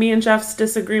kind of me and Jeff's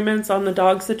disagreements on the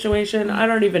dog situation? I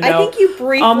don't even know. I think you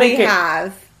briefly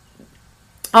have.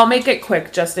 I'll make it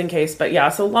quick just in case. But yeah,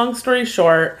 so long story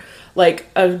short, like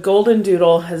a golden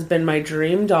doodle has been my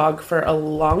dream dog for a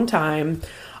long time.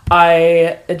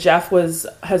 Jeff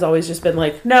has always just been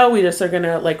like, no, we just are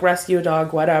gonna like rescue a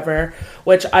dog, whatever,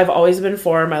 which I've always been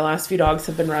for. My last few dogs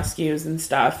have been rescues and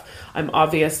stuff. I'm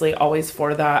obviously always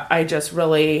for that. I just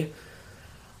really,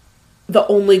 the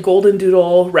only golden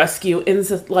doodle rescue in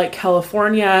like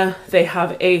California, they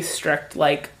have a strict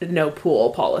like no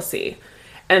pool policy.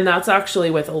 And that's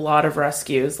actually with a lot of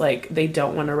rescues, like they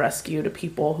don't want to rescue to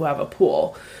people who have a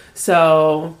pool.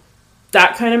 So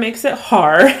that kind of makes it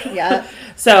hard. Yeah.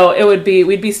 So we'd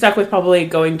be stuck with probably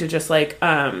going to just like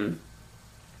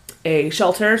a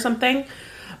shelter or something.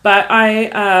 But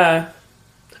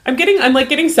I'm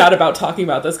getting sad about talking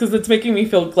about this because it's making me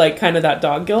feel like kind of that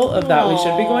dog guilt of that we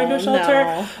should be going to a shelter.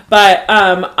 No. But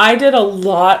I did a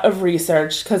lot of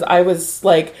research because I was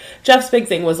like, Jeff's big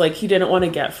thing was like he didn't want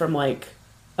to get from like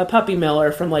a puppy mill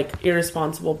or from like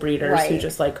irresponsible breeders who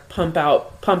just like pump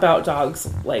out dogs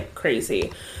like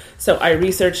crazy. So I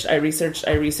researched.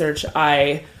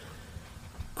 I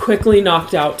quickly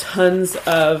knocked out tons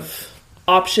of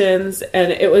options,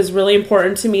 and it was really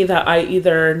important to me that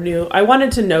I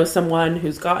wanted to know someone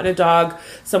who's gotten a dog,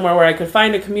 somewhere where I could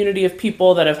find a community of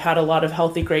people that have had a lot of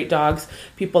healthy, great dogs,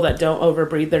 people that don't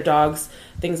overbreed their dogs,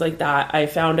 things like that. I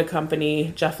found a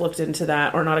company, Jeff looked into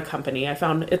that, or not a company.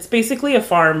 It's basically a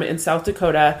farm in South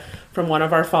Dakota from one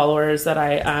of our followers that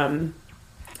I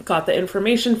got the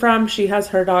information from. She has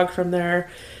her dog from there.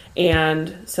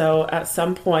 And so at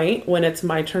some point when it's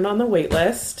my turn on the wait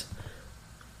list,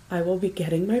 I will be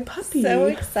getting my puppy. So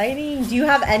exciting. Do you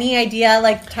have any idea,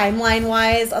 like,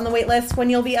 timeline-wise on the wait list when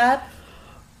you'll be up?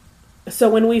 So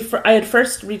when I had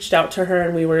first reached out to her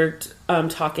and we were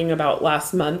talking about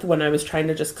last month when I was trying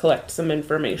to just collect some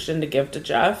information to give to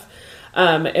Jeff,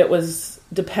 it was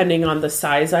depending on the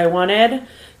size I wanted,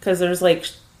 because there's like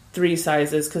 3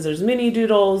 sizes, because there's mini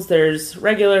doodles, there's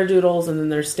regular doodles, and then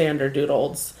there's standard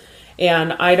doodles.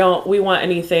 And we want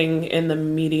anything in the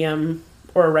medium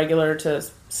or regular to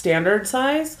standard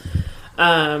size,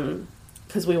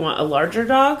 because we want a larger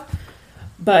dog.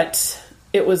 But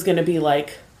it was going to be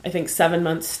like, I think 7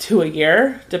 months to a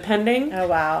year, depending. Oh,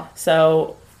 wow.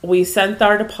 So we sent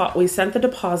the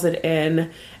deposit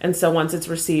in, and so once it's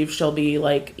received, she'll be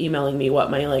like emailing me what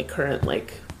my like current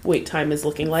like wait time is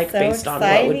looking like, so based exciting.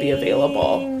 On what would be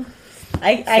available.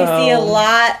 I see a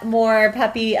lot more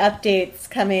puppy updates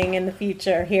coming in the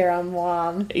future here on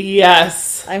WOM.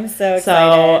 Yes. I'm so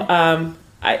excited. So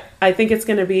I think it's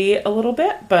going to be a little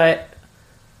bit, but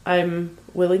I'm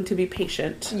willing to be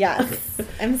patient. Yes.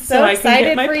 I'm so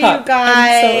excited for you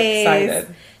guys. I'm so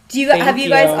excited. Have you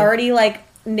guys already like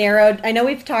narrowed? I know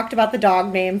we've talked about the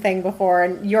dog name thing before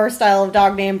and your style of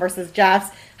dog name versus Jeff's.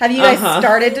 Have you guys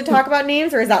started to talk about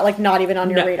names, or is that like not even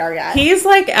on your radar yet? He's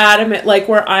like adamant, like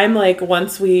where I'm like,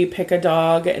 once we pick a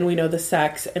dog and we know the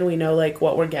sex and we know like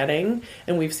what we're getting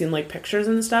and we've seen like pictures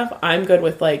and stuff, I'm good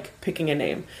with like picking a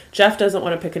name. Jeff doesn't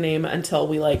want to pick a name until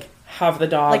we like have the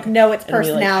dog, like know its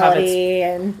personality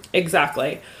and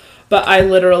exactly. But I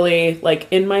literally, like,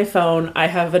 in my phone, I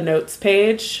have a notes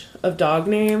page of dog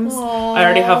names. Aww. I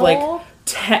already have like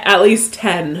at least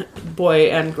 10 boy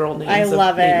and girl names. I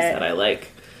love it. Names that I like.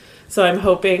 So I'm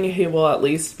hoping he will at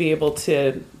least be able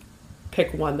to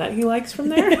pick one that he likes from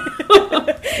there.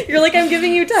 You're like, I'm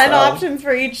giving you 10 options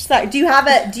for each side. Do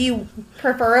you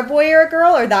prefer a boy or a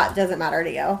girl, or that doesn't matter to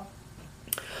you?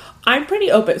 I'm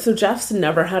pretty open. So Jeff's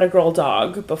never had a girl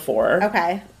dog before.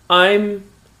 Okay.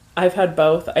 I've had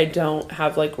both. I don't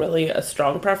have like really a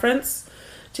strong preference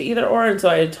to either or, and so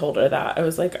I had told her that. I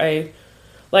was like, I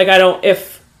don't,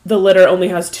 if the litter only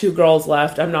has 2 girls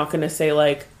left, I'm not going to say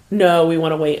like, no, we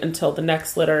want to wait until the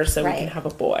next litter so we can have a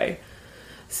boy.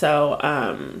 So,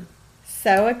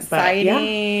 so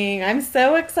exciting. Yeah. I'm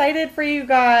so excited for you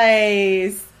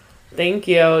guys. Thank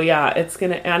you. Yeah,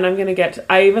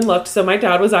 I even looked. So my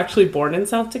dad was actually born in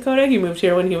South Dakota. He moved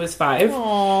here when he was 5.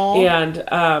 Aww.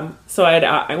 And so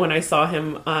when I saw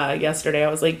him yesterday, I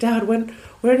was like, Dad,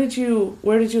 where did you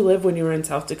live when you were in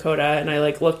South Dakota? And I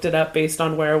like looked it up based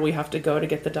on where we have to go to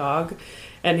get the dog.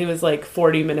 And he was like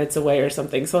 40 minutes away or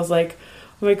something. So I was like,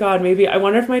 oh my God, maybe I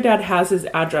wonder if my dad has his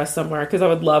address somewhere, because I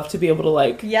would love to be able to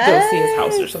like go see his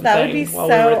house or something. That would be so we were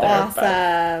there,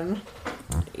 awesome.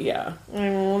 But, yeah.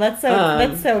 Oh, that's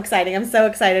so exciting. I'm so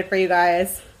excited for you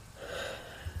guys.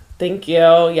 Thank you.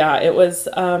 Yeah, it was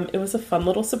a fun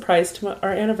little surprise to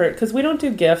our anniversary, because we don't do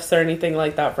gifts or anything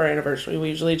like that for our anniversary. We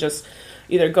usually just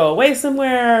either go away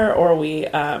somewhere or we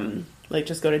like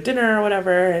just go to dinner or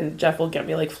whatever, and Jeff will get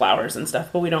me like flowers and stuff,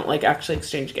 but we don't like actually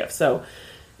exchange gifts. So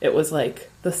it was like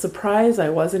the surprise I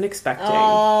wasn't expecting.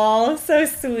 Oh, so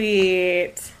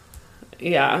sweet.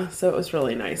 Yeah, so it was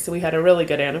really nice. So we had a really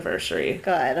good anniversary.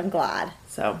 Good, I'm glad.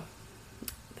 So,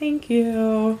 thank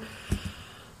you.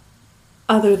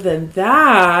 Other than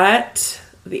that,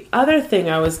 the other thing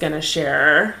I was going to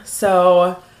share,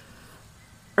 so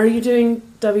are you doing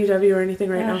WW or anything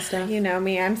right now, Steph? You know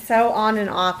me, I'm so on and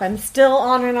off. I'm still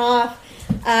on and off.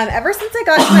 Ever since I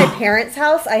got to my parents'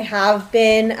 house, I have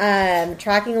been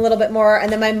tracking a little bit more,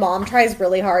 and then my mom tries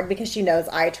really hard because she knows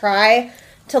I try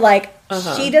to like,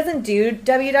 she doesn't do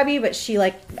WW, but she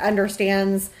like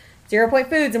understands 0 point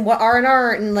foods and what are and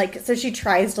aren't, and like, so she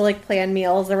tries to like plan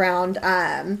meals around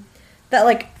that,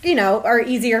 like, you know, are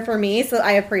easier for me, so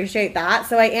I appreciate that.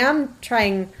 So I am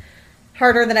trying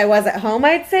harder than I was at home,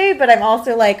 I'd say, but I'm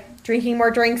also like drinking more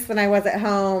drinks than I was at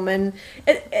home, and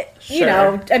Sure. you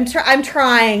know, I'm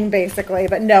trying basically,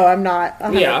 but no, I'm not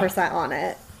 100% on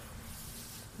it.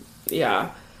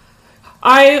 Yeah.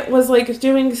 I was like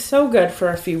doing so good for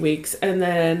a few weeks, and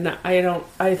then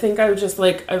I think I was just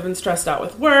like, I've been stressed out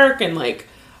with work, and like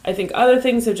I think other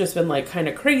things have just been like kind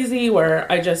of crazy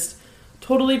where I just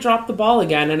totally dropped the ball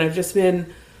again, and I've just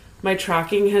been, my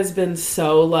tracking has been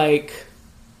so like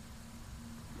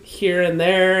here and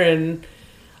there, and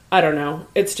I don't know.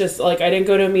 It's just like, I didn't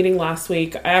go to a meeting last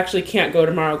week. I actually can't go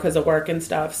tomorrow because of work and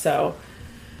stuff. So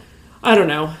I don't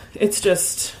know. It's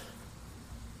just,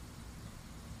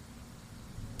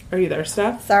 are you there,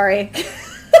 Steph? Sorry.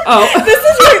 Oh,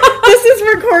 This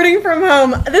is recording from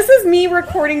home. This is me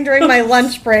recording during my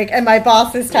lunch break, and my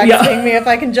boss is texting me if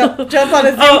I can jump on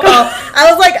a Zoom call. I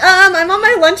was like, I'm on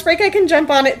my lunch break. I can jump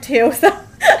on it too. So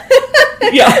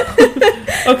yeah.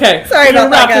 Okay. Sorry I'm gonna about that,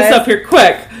 wrap this guys. up here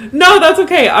quick. No, that's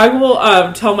okay. I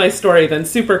will tell my story then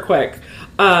super quick.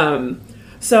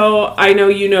 So I know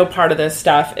you know part of this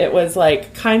stuff. It was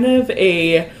like kind of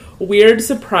a weird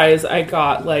surprise I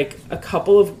got like a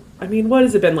couple of, I mean, what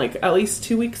has it been, like at least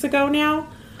 2 weeks ago now?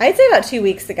 I'd say about 2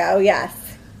 weeks ago, yes.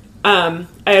 I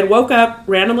had woke up,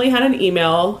 randomly had an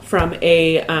email from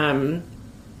a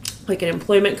like an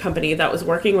employment company that was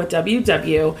working with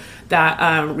WW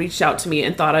that reached out to me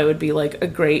and thought I would be like a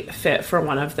great fit for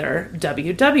one of their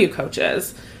WW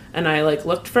coaches. And I like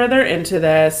looked further into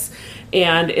this,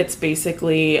 and it's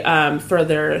basically for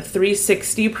their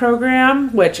 360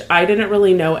 program, which I didn't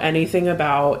really know anything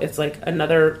about. It's like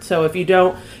another, so if you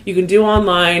don't, you can do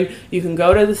online, you can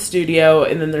go to the studio,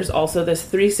 and then there's also this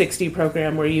 360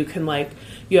 program where you can like,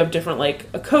 you have different like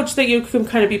a coach that you can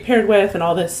kind of be paired with and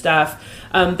all this stuff.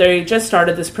 They just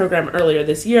started this program earlier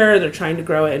this year. They're trying to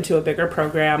grow it into a bigger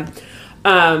program.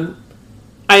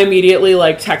 I immediately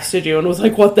like texted you and was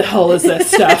like, what the hell is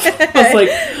this stuff? I was like,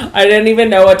 I didn't even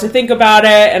know what to think about it.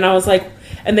 And I was like,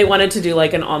 and they wanted to do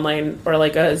like an online or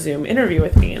like a Zoom interview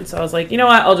with me. And so I was like, you know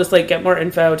what? I'll just like get more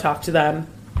info, talk to them.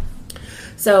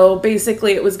 So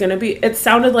basically it was going to be, it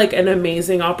sounded like an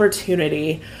amazing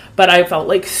opportunity, but I felt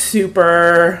like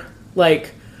super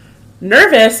like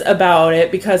nervous about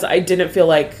it because I didn't feel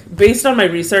like, based on my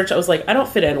research, I was like, I don't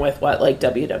fit in with what like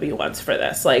WW wants for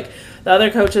this. Like the other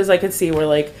coaches I could see were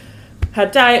like,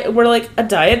 were like a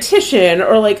dietitian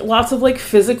or like lots of like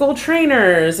physical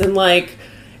trainers, and like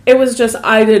it was just,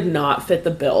 I did not fit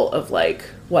the bill of like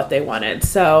what they wanted.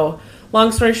 So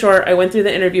long story short, I went through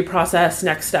the interview process.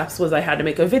 Next steps was I had to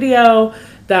make a video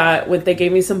that they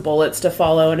gave me some bullets to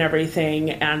follow and everything,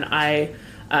 and I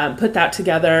put that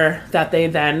together that they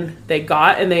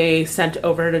got and they sent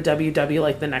over to WW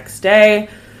like the next day.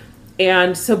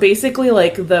 And so basically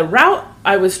like the route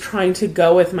I was trying to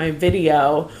go with my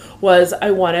video was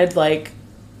I wanted like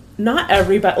not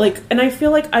everybody, like, and I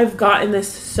feel like I've gotten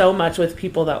this so much with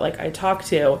people that like I talk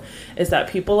to, is that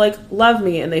people like love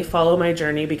me and they follow my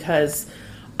journey because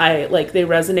I like, they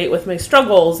resonate with my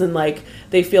struggles and like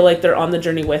they feel like they're on the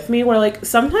journey with me, where like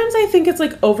sometimes I think it's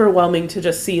like overwhelming to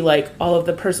just see like all of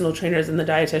the personal trainers and the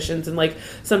dietitians, and like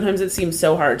sometimes it seems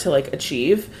so hard to like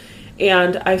achieve.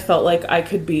 And I felt like I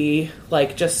could be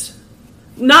like, just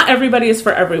not everybody is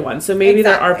for everyone. So maybe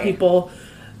There are people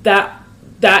that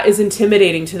is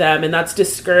intimidating to them and that's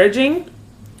discouraging.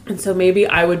 And so maybe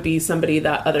I would be somebody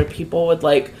that other people would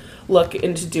like look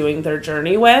into doing their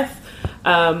journey with.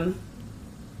 And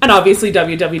obviously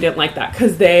WW didn't like that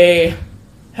because they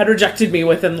had rejected me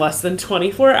within less than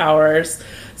 24 hours.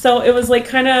 So it was like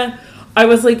kind of, I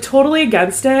was like totally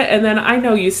against it. And then I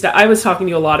know I was talking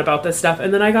to you a lot about this stuff.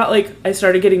 And then I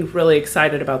started getting really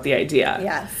excited about the idea.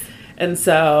 Yes. And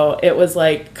so it was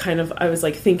like kind of, I was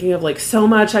like thinking of like so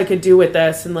much I could do with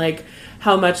this and like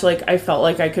how much like I felt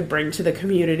like I could bring to the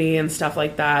community and stuff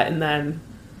like that. And then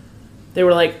they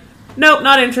were like, nope,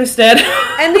 not interested.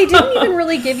 And they didn't even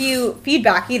really give you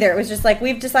feedback either. It was just like,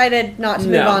 we've decided not to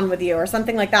move on with you or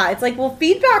something like that. It's like, well,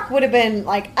 feedback would have been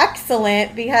like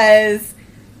excellent, because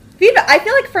feedback, I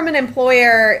feel like from an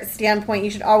employer standpoint,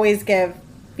 you should always give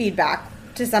feedback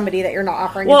to somebody that you're not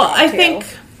offering a job to.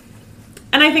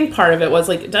 I think part of it was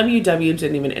like WW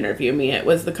didn't even interview me. It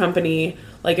was the company,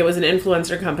 like it was an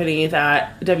influencer company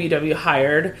that WW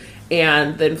hired,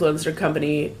 and the influencer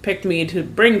company picked me to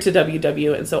bring to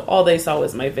WW, and so all they saw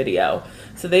was my video.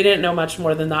 So they didn't know much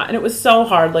more than that. And it was so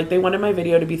hard. Like they wanted my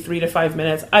video to be 3 to 5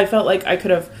 minutes. I felt like I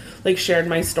could have like shared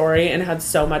my story and had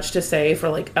so much to say for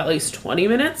like at least 20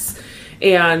 minutes.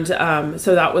 And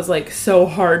so that was like so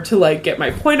hard to like get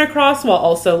my point across while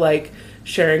also like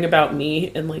sharing about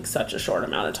me in like such a short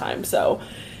amount of time. So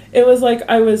it was like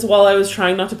while I was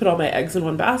trying not to put all my eggs in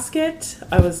one basket,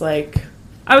 I was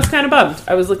kind of bummed.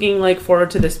 I was looking like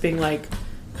forward to this being like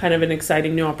kind of an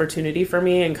exciting new opportunity for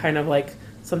me and kind of like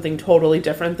something totally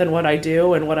different than what I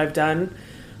do and what I've done.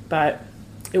 But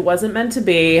it wasn't meant to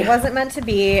be. It wasn't meant to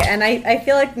be. And I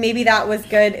feel like maybe that was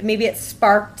good. Maybe it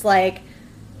sparked like,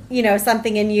 you know,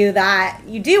 something in you that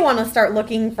you do want to start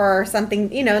looking for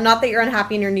something, you know, not that you're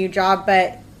unhappy in your new job,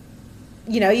 but,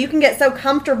 you know, you can get so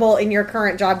comfortable in your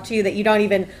current job too that you don't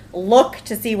even look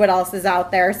to see what else is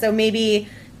out there. So maybe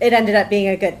it ended up being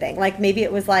a good thing. Like maybe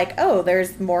it was like, oh,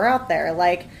 there's more out there.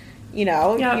 Like, you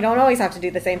know, you don't always have to do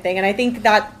the same thing. And I think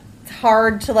that's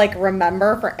hard to like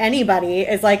remember for anybody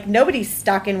is like nobody's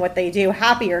stuck in what they do,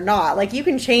 happy or not. Like you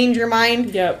can change your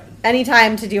mind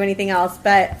anytime to do anything else.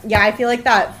 But yeah, I feel like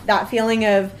that feeling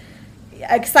of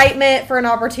excitement for an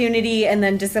opportunity and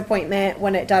then disappointment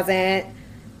when it doesn't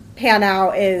pan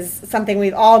out is something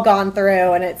we've all gone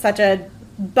through, and it's such a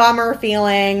bummer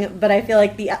feeling. But I feel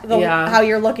like the how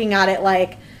you're looking at it,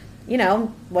 like, you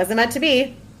know, wasn't meant to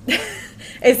be.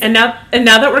 And now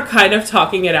that we're kind of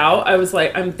talking it out, I was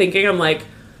like, I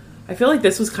feel like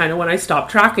this was kind of when I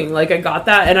stopped tracking. Like I got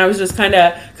that, and I was just kind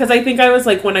of, because I think I was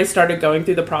like when I started going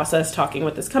through the process talking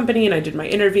with this company and I did my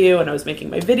interview and I was making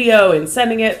my video and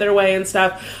sending it their way and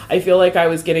stuff, I feel like I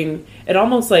was getting, it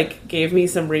almost like gave me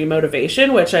some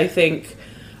re-motivation, which I think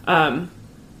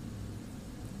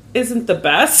isn't the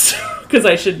best because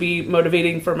I should be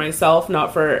motivating for myself,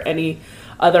 not for any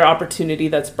other opportunity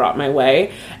that's brought my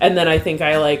way. And then I think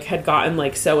I like had gotten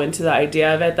like so into the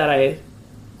idea of it that I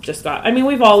just got, I mean,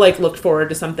 we've all like looked forward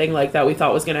to something like that we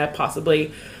thought was going to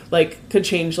possibly like could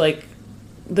change like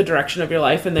the direction of your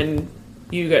life, and then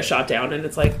you get shot down and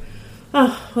it's like,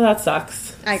 oh, well, that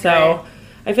sucks. So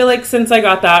I feel like since I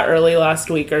got that early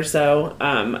last week or so,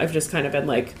 I've just kind of been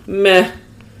like, meh.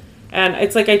 And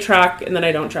it's like I track and then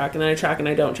I don't track and then I track and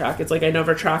I don't track. It's like I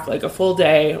never track like a full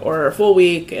day or a full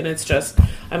week, and it's just,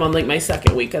 I'm on like my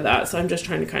second week of that. So I'm just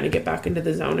trying to kind of get back into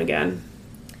the zone again.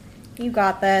 You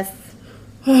got this.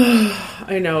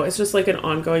 I know. It's just like an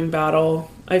ongoing battle.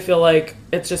 I feel like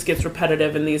it just gets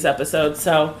repetitive in these episodes.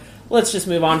 So let's just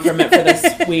move on from it for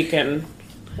this week. And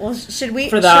well, should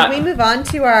we move on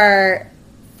to our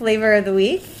flavor of the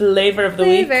week? Flavor of the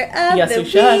week? Yes, we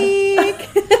should.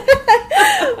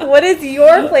 What is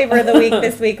your flavor of the week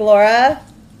this week, Laura?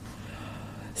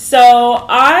 So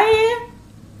I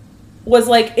was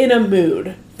like in a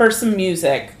mood for some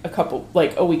music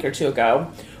a week or two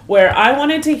ago, where I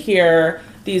wanted to hear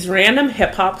these random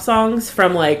hip hop songs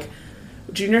from like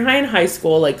junior high and high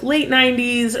school, like late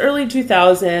 90s, early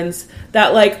 2000s,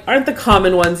 that like aren't the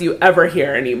common ones you ever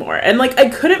hear anymore. And like I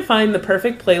couldn't find the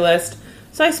perfect playlist.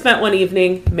 So I spent one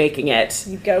evening making it.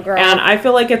 You go, girl. And I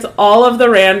feel like it's all of the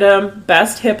random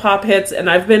best hip-hop hits, and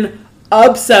I've been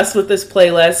obsessed with this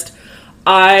playlist.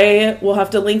 I will have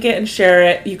to link it and share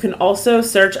it. You can also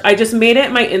search. I just made it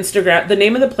my Instagram. The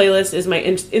name of the playlist is my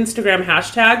Instagram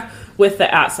hashtag with the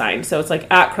 @. So it's like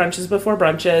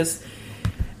 @crunchesbeforebrunches.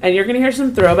 And you're going to hear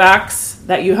some throwbacks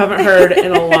that you haven't heard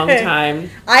in a long time.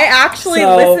 I actually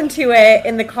listened to it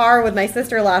in the car with my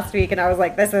sister last week, and I was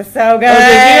like, this is so good.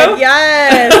 Oh, did you?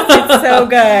 Yes, it's so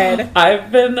good.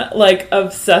 I've been, like,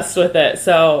 obsessed with it.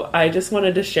 So I just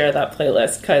wanted to share that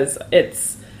playlist because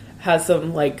has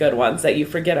some, like, good ones that you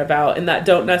forget about and that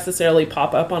don't necessarily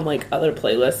pop up on, like, other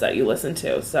playlists that you listen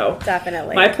to. So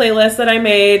definitely. My playlist that I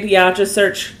made, just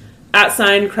search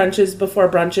 @Crunches Before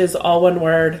Brunches, all one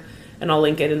word. And I'll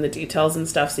link it in the details and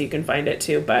stuff so you can find it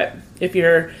too. But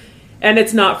and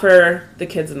it's not for the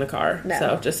kids in the car. No.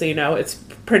 So just so you know, it's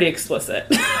pretty explicit.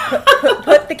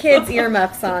 Put the kids'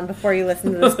 earmuffs on before you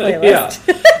listen to this playlist.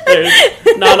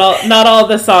 Not all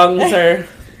the songs are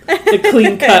the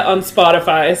clean cut on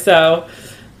Spotify. So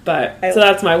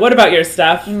that's what about your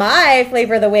stuff? My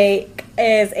flavor of the week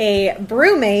is a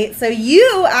BrüMate. So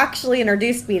you actually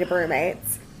introduced me to BrüMates.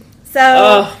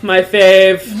 So, my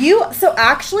fave. So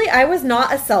actually, I was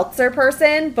not a seltzer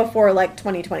person before, like,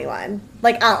 2021.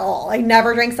 Like, at all. I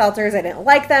never drank seltzers. I didn't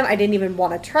like them. I didn't even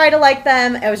want to try to like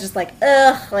them. I was just like,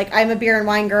 ugh. Like, I'm a beer and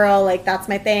wine girl. Like, that's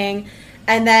my thing.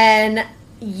 And then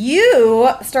you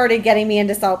started getting me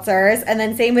into seltzers. And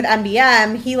then same with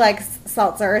MBM. He likes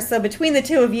seltzers. So between the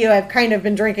two of you, I've kind of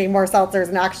been drinking more seltzers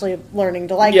and actually learning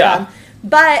to like them.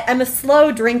 But I'm a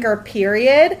slow drinker,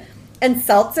 period. And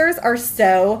seltzers are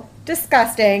so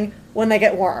disgusting when they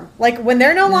get warm. Like when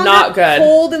they're no longer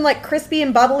cold and like crispy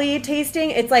and bubbly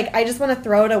tasting, it's like I just want to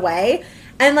throw it away.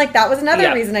 And, like, that was another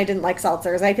Yeah. reason I didn't like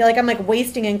seltzers. I feel like I'm, like,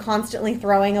 wasting and constantly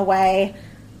throwing away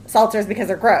seltzers because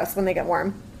they're gross when they get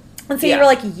warm. And so you were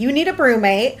like, you need a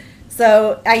brewmate.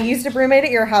 So I used a brewmate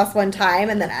at your house one time,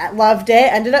 and then I loved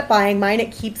it. Ended up buying mine.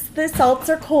 It keeps the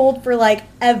seltzer cold for, like,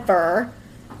 ever.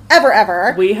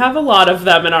 Ever. We have a lot of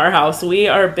them in our house. We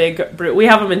are big we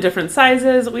have them in different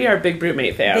sizes. We are big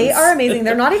brewmate fans. They are amazing.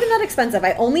 They're not even that expensive.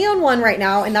 I only own one right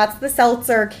now, and that's the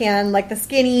seltzer can, like the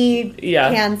skinny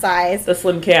can size. The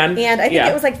slim can. And I think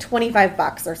it was like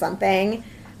 $25 or something.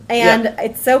 And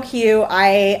it's so cute.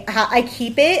 I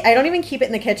keep it. I don't even keep it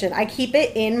in the kitchen. I keep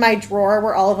it in my drawer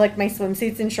where all of like my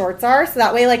swimsuits and shorts are. So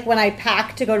that way, like when I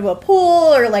pack to go to a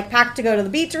pool or like pack to go to the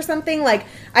beach or something, like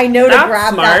I know to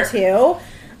grab that too.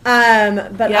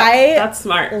 But that's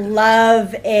smart.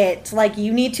 Love it. Like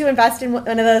you need to invest in one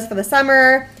of those for the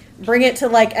summer. Bring it to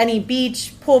like any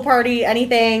beach, pool party,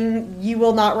 anything. You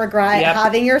will not regret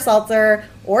having your seltzer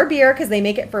or beer because they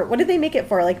make it for, what did they make it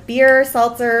for? Like beer,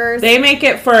 seltzers? They make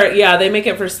it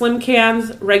for slim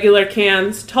cans, regular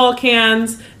cans, tall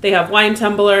cans. They have wine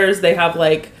tumblers. They have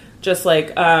like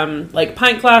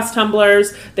pint glass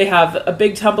tumblers. They have a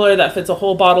big tumbler that fits a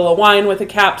whole bottle of wine with a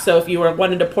cap. So if you were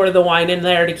wanting to pour the wine in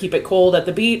there to keep it cold at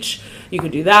the beach, you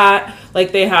could do that.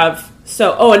 Like they have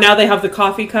and now they have the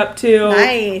coffee cup too.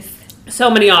 Nice. So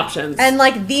many options. And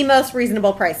like the most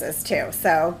reasonable prices too.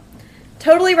 So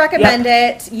totally recommend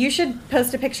it. You should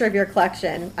post a picture of your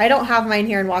collection. I don't have mine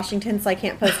here in Washington, so I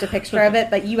can't post a picture of it,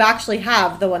 but you actually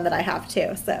have the one that I have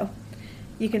too. So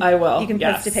you can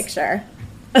post a picture.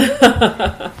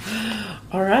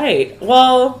 All right.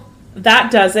 Well,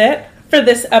 that does it for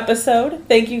this episode.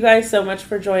 Thank you guys so much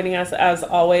for joining us as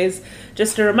always.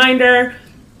 Just a reminder,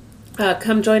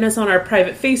 come join us on our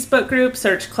private Facebook group.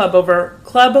 Search Club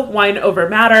Wine Over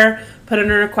Matter. Put in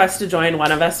a request to join.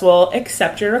 One of us will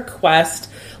accept your request.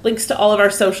 Links to all of our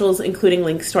socials, including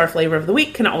links to our flavor of the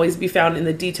week, can always be found in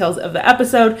the details of the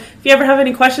episode. If you ever have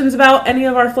any questions about any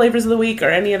of our flavors of the week or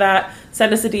any of that,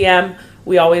 send us a DM.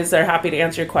 We always are happy to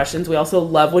answer your questions. We also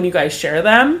love when you guys share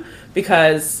them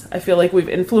because I feel like we've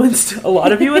influenced a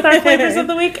lot of you with our flavors of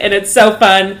the week, and it's so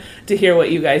fun to hear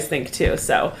what you guys think too.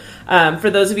 So for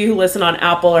those of you who listen on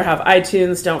Apple or have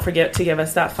iTunes, don't forget to give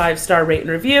us that 5-star rate and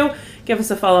review. Give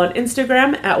us a follow on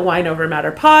Instagram at Wine Over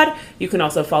Matter Pod. You can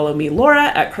also follow me, Laura,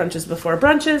 at Crunches Before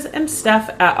Brunches, and Steph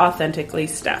at Authentically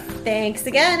Steph. Thanks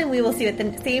again, and we will see you at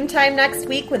the same time next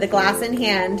week with a glass in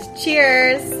hand.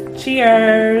 Cheers!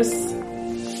 Cheers!